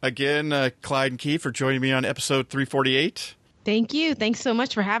again, Clyde and Key, for joining me on episode 348. Thank you. Thanks so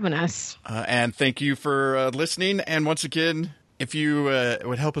much for having us. And thank you for listening. And once again, if you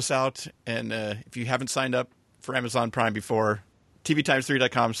would help us out, and if you haven't signed up for Amazon Prime before,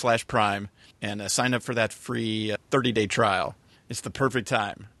 tvx3.com/prime, and sign up for that free 30-day trial. It's the perfect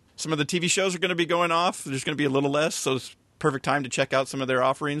time. Some of the TV shows are going to be going off. There's going to be a little less, so it's perfect time to check out some of their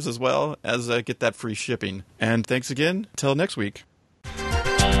offerings as well as get that free shipping. And thanks again. Until next week.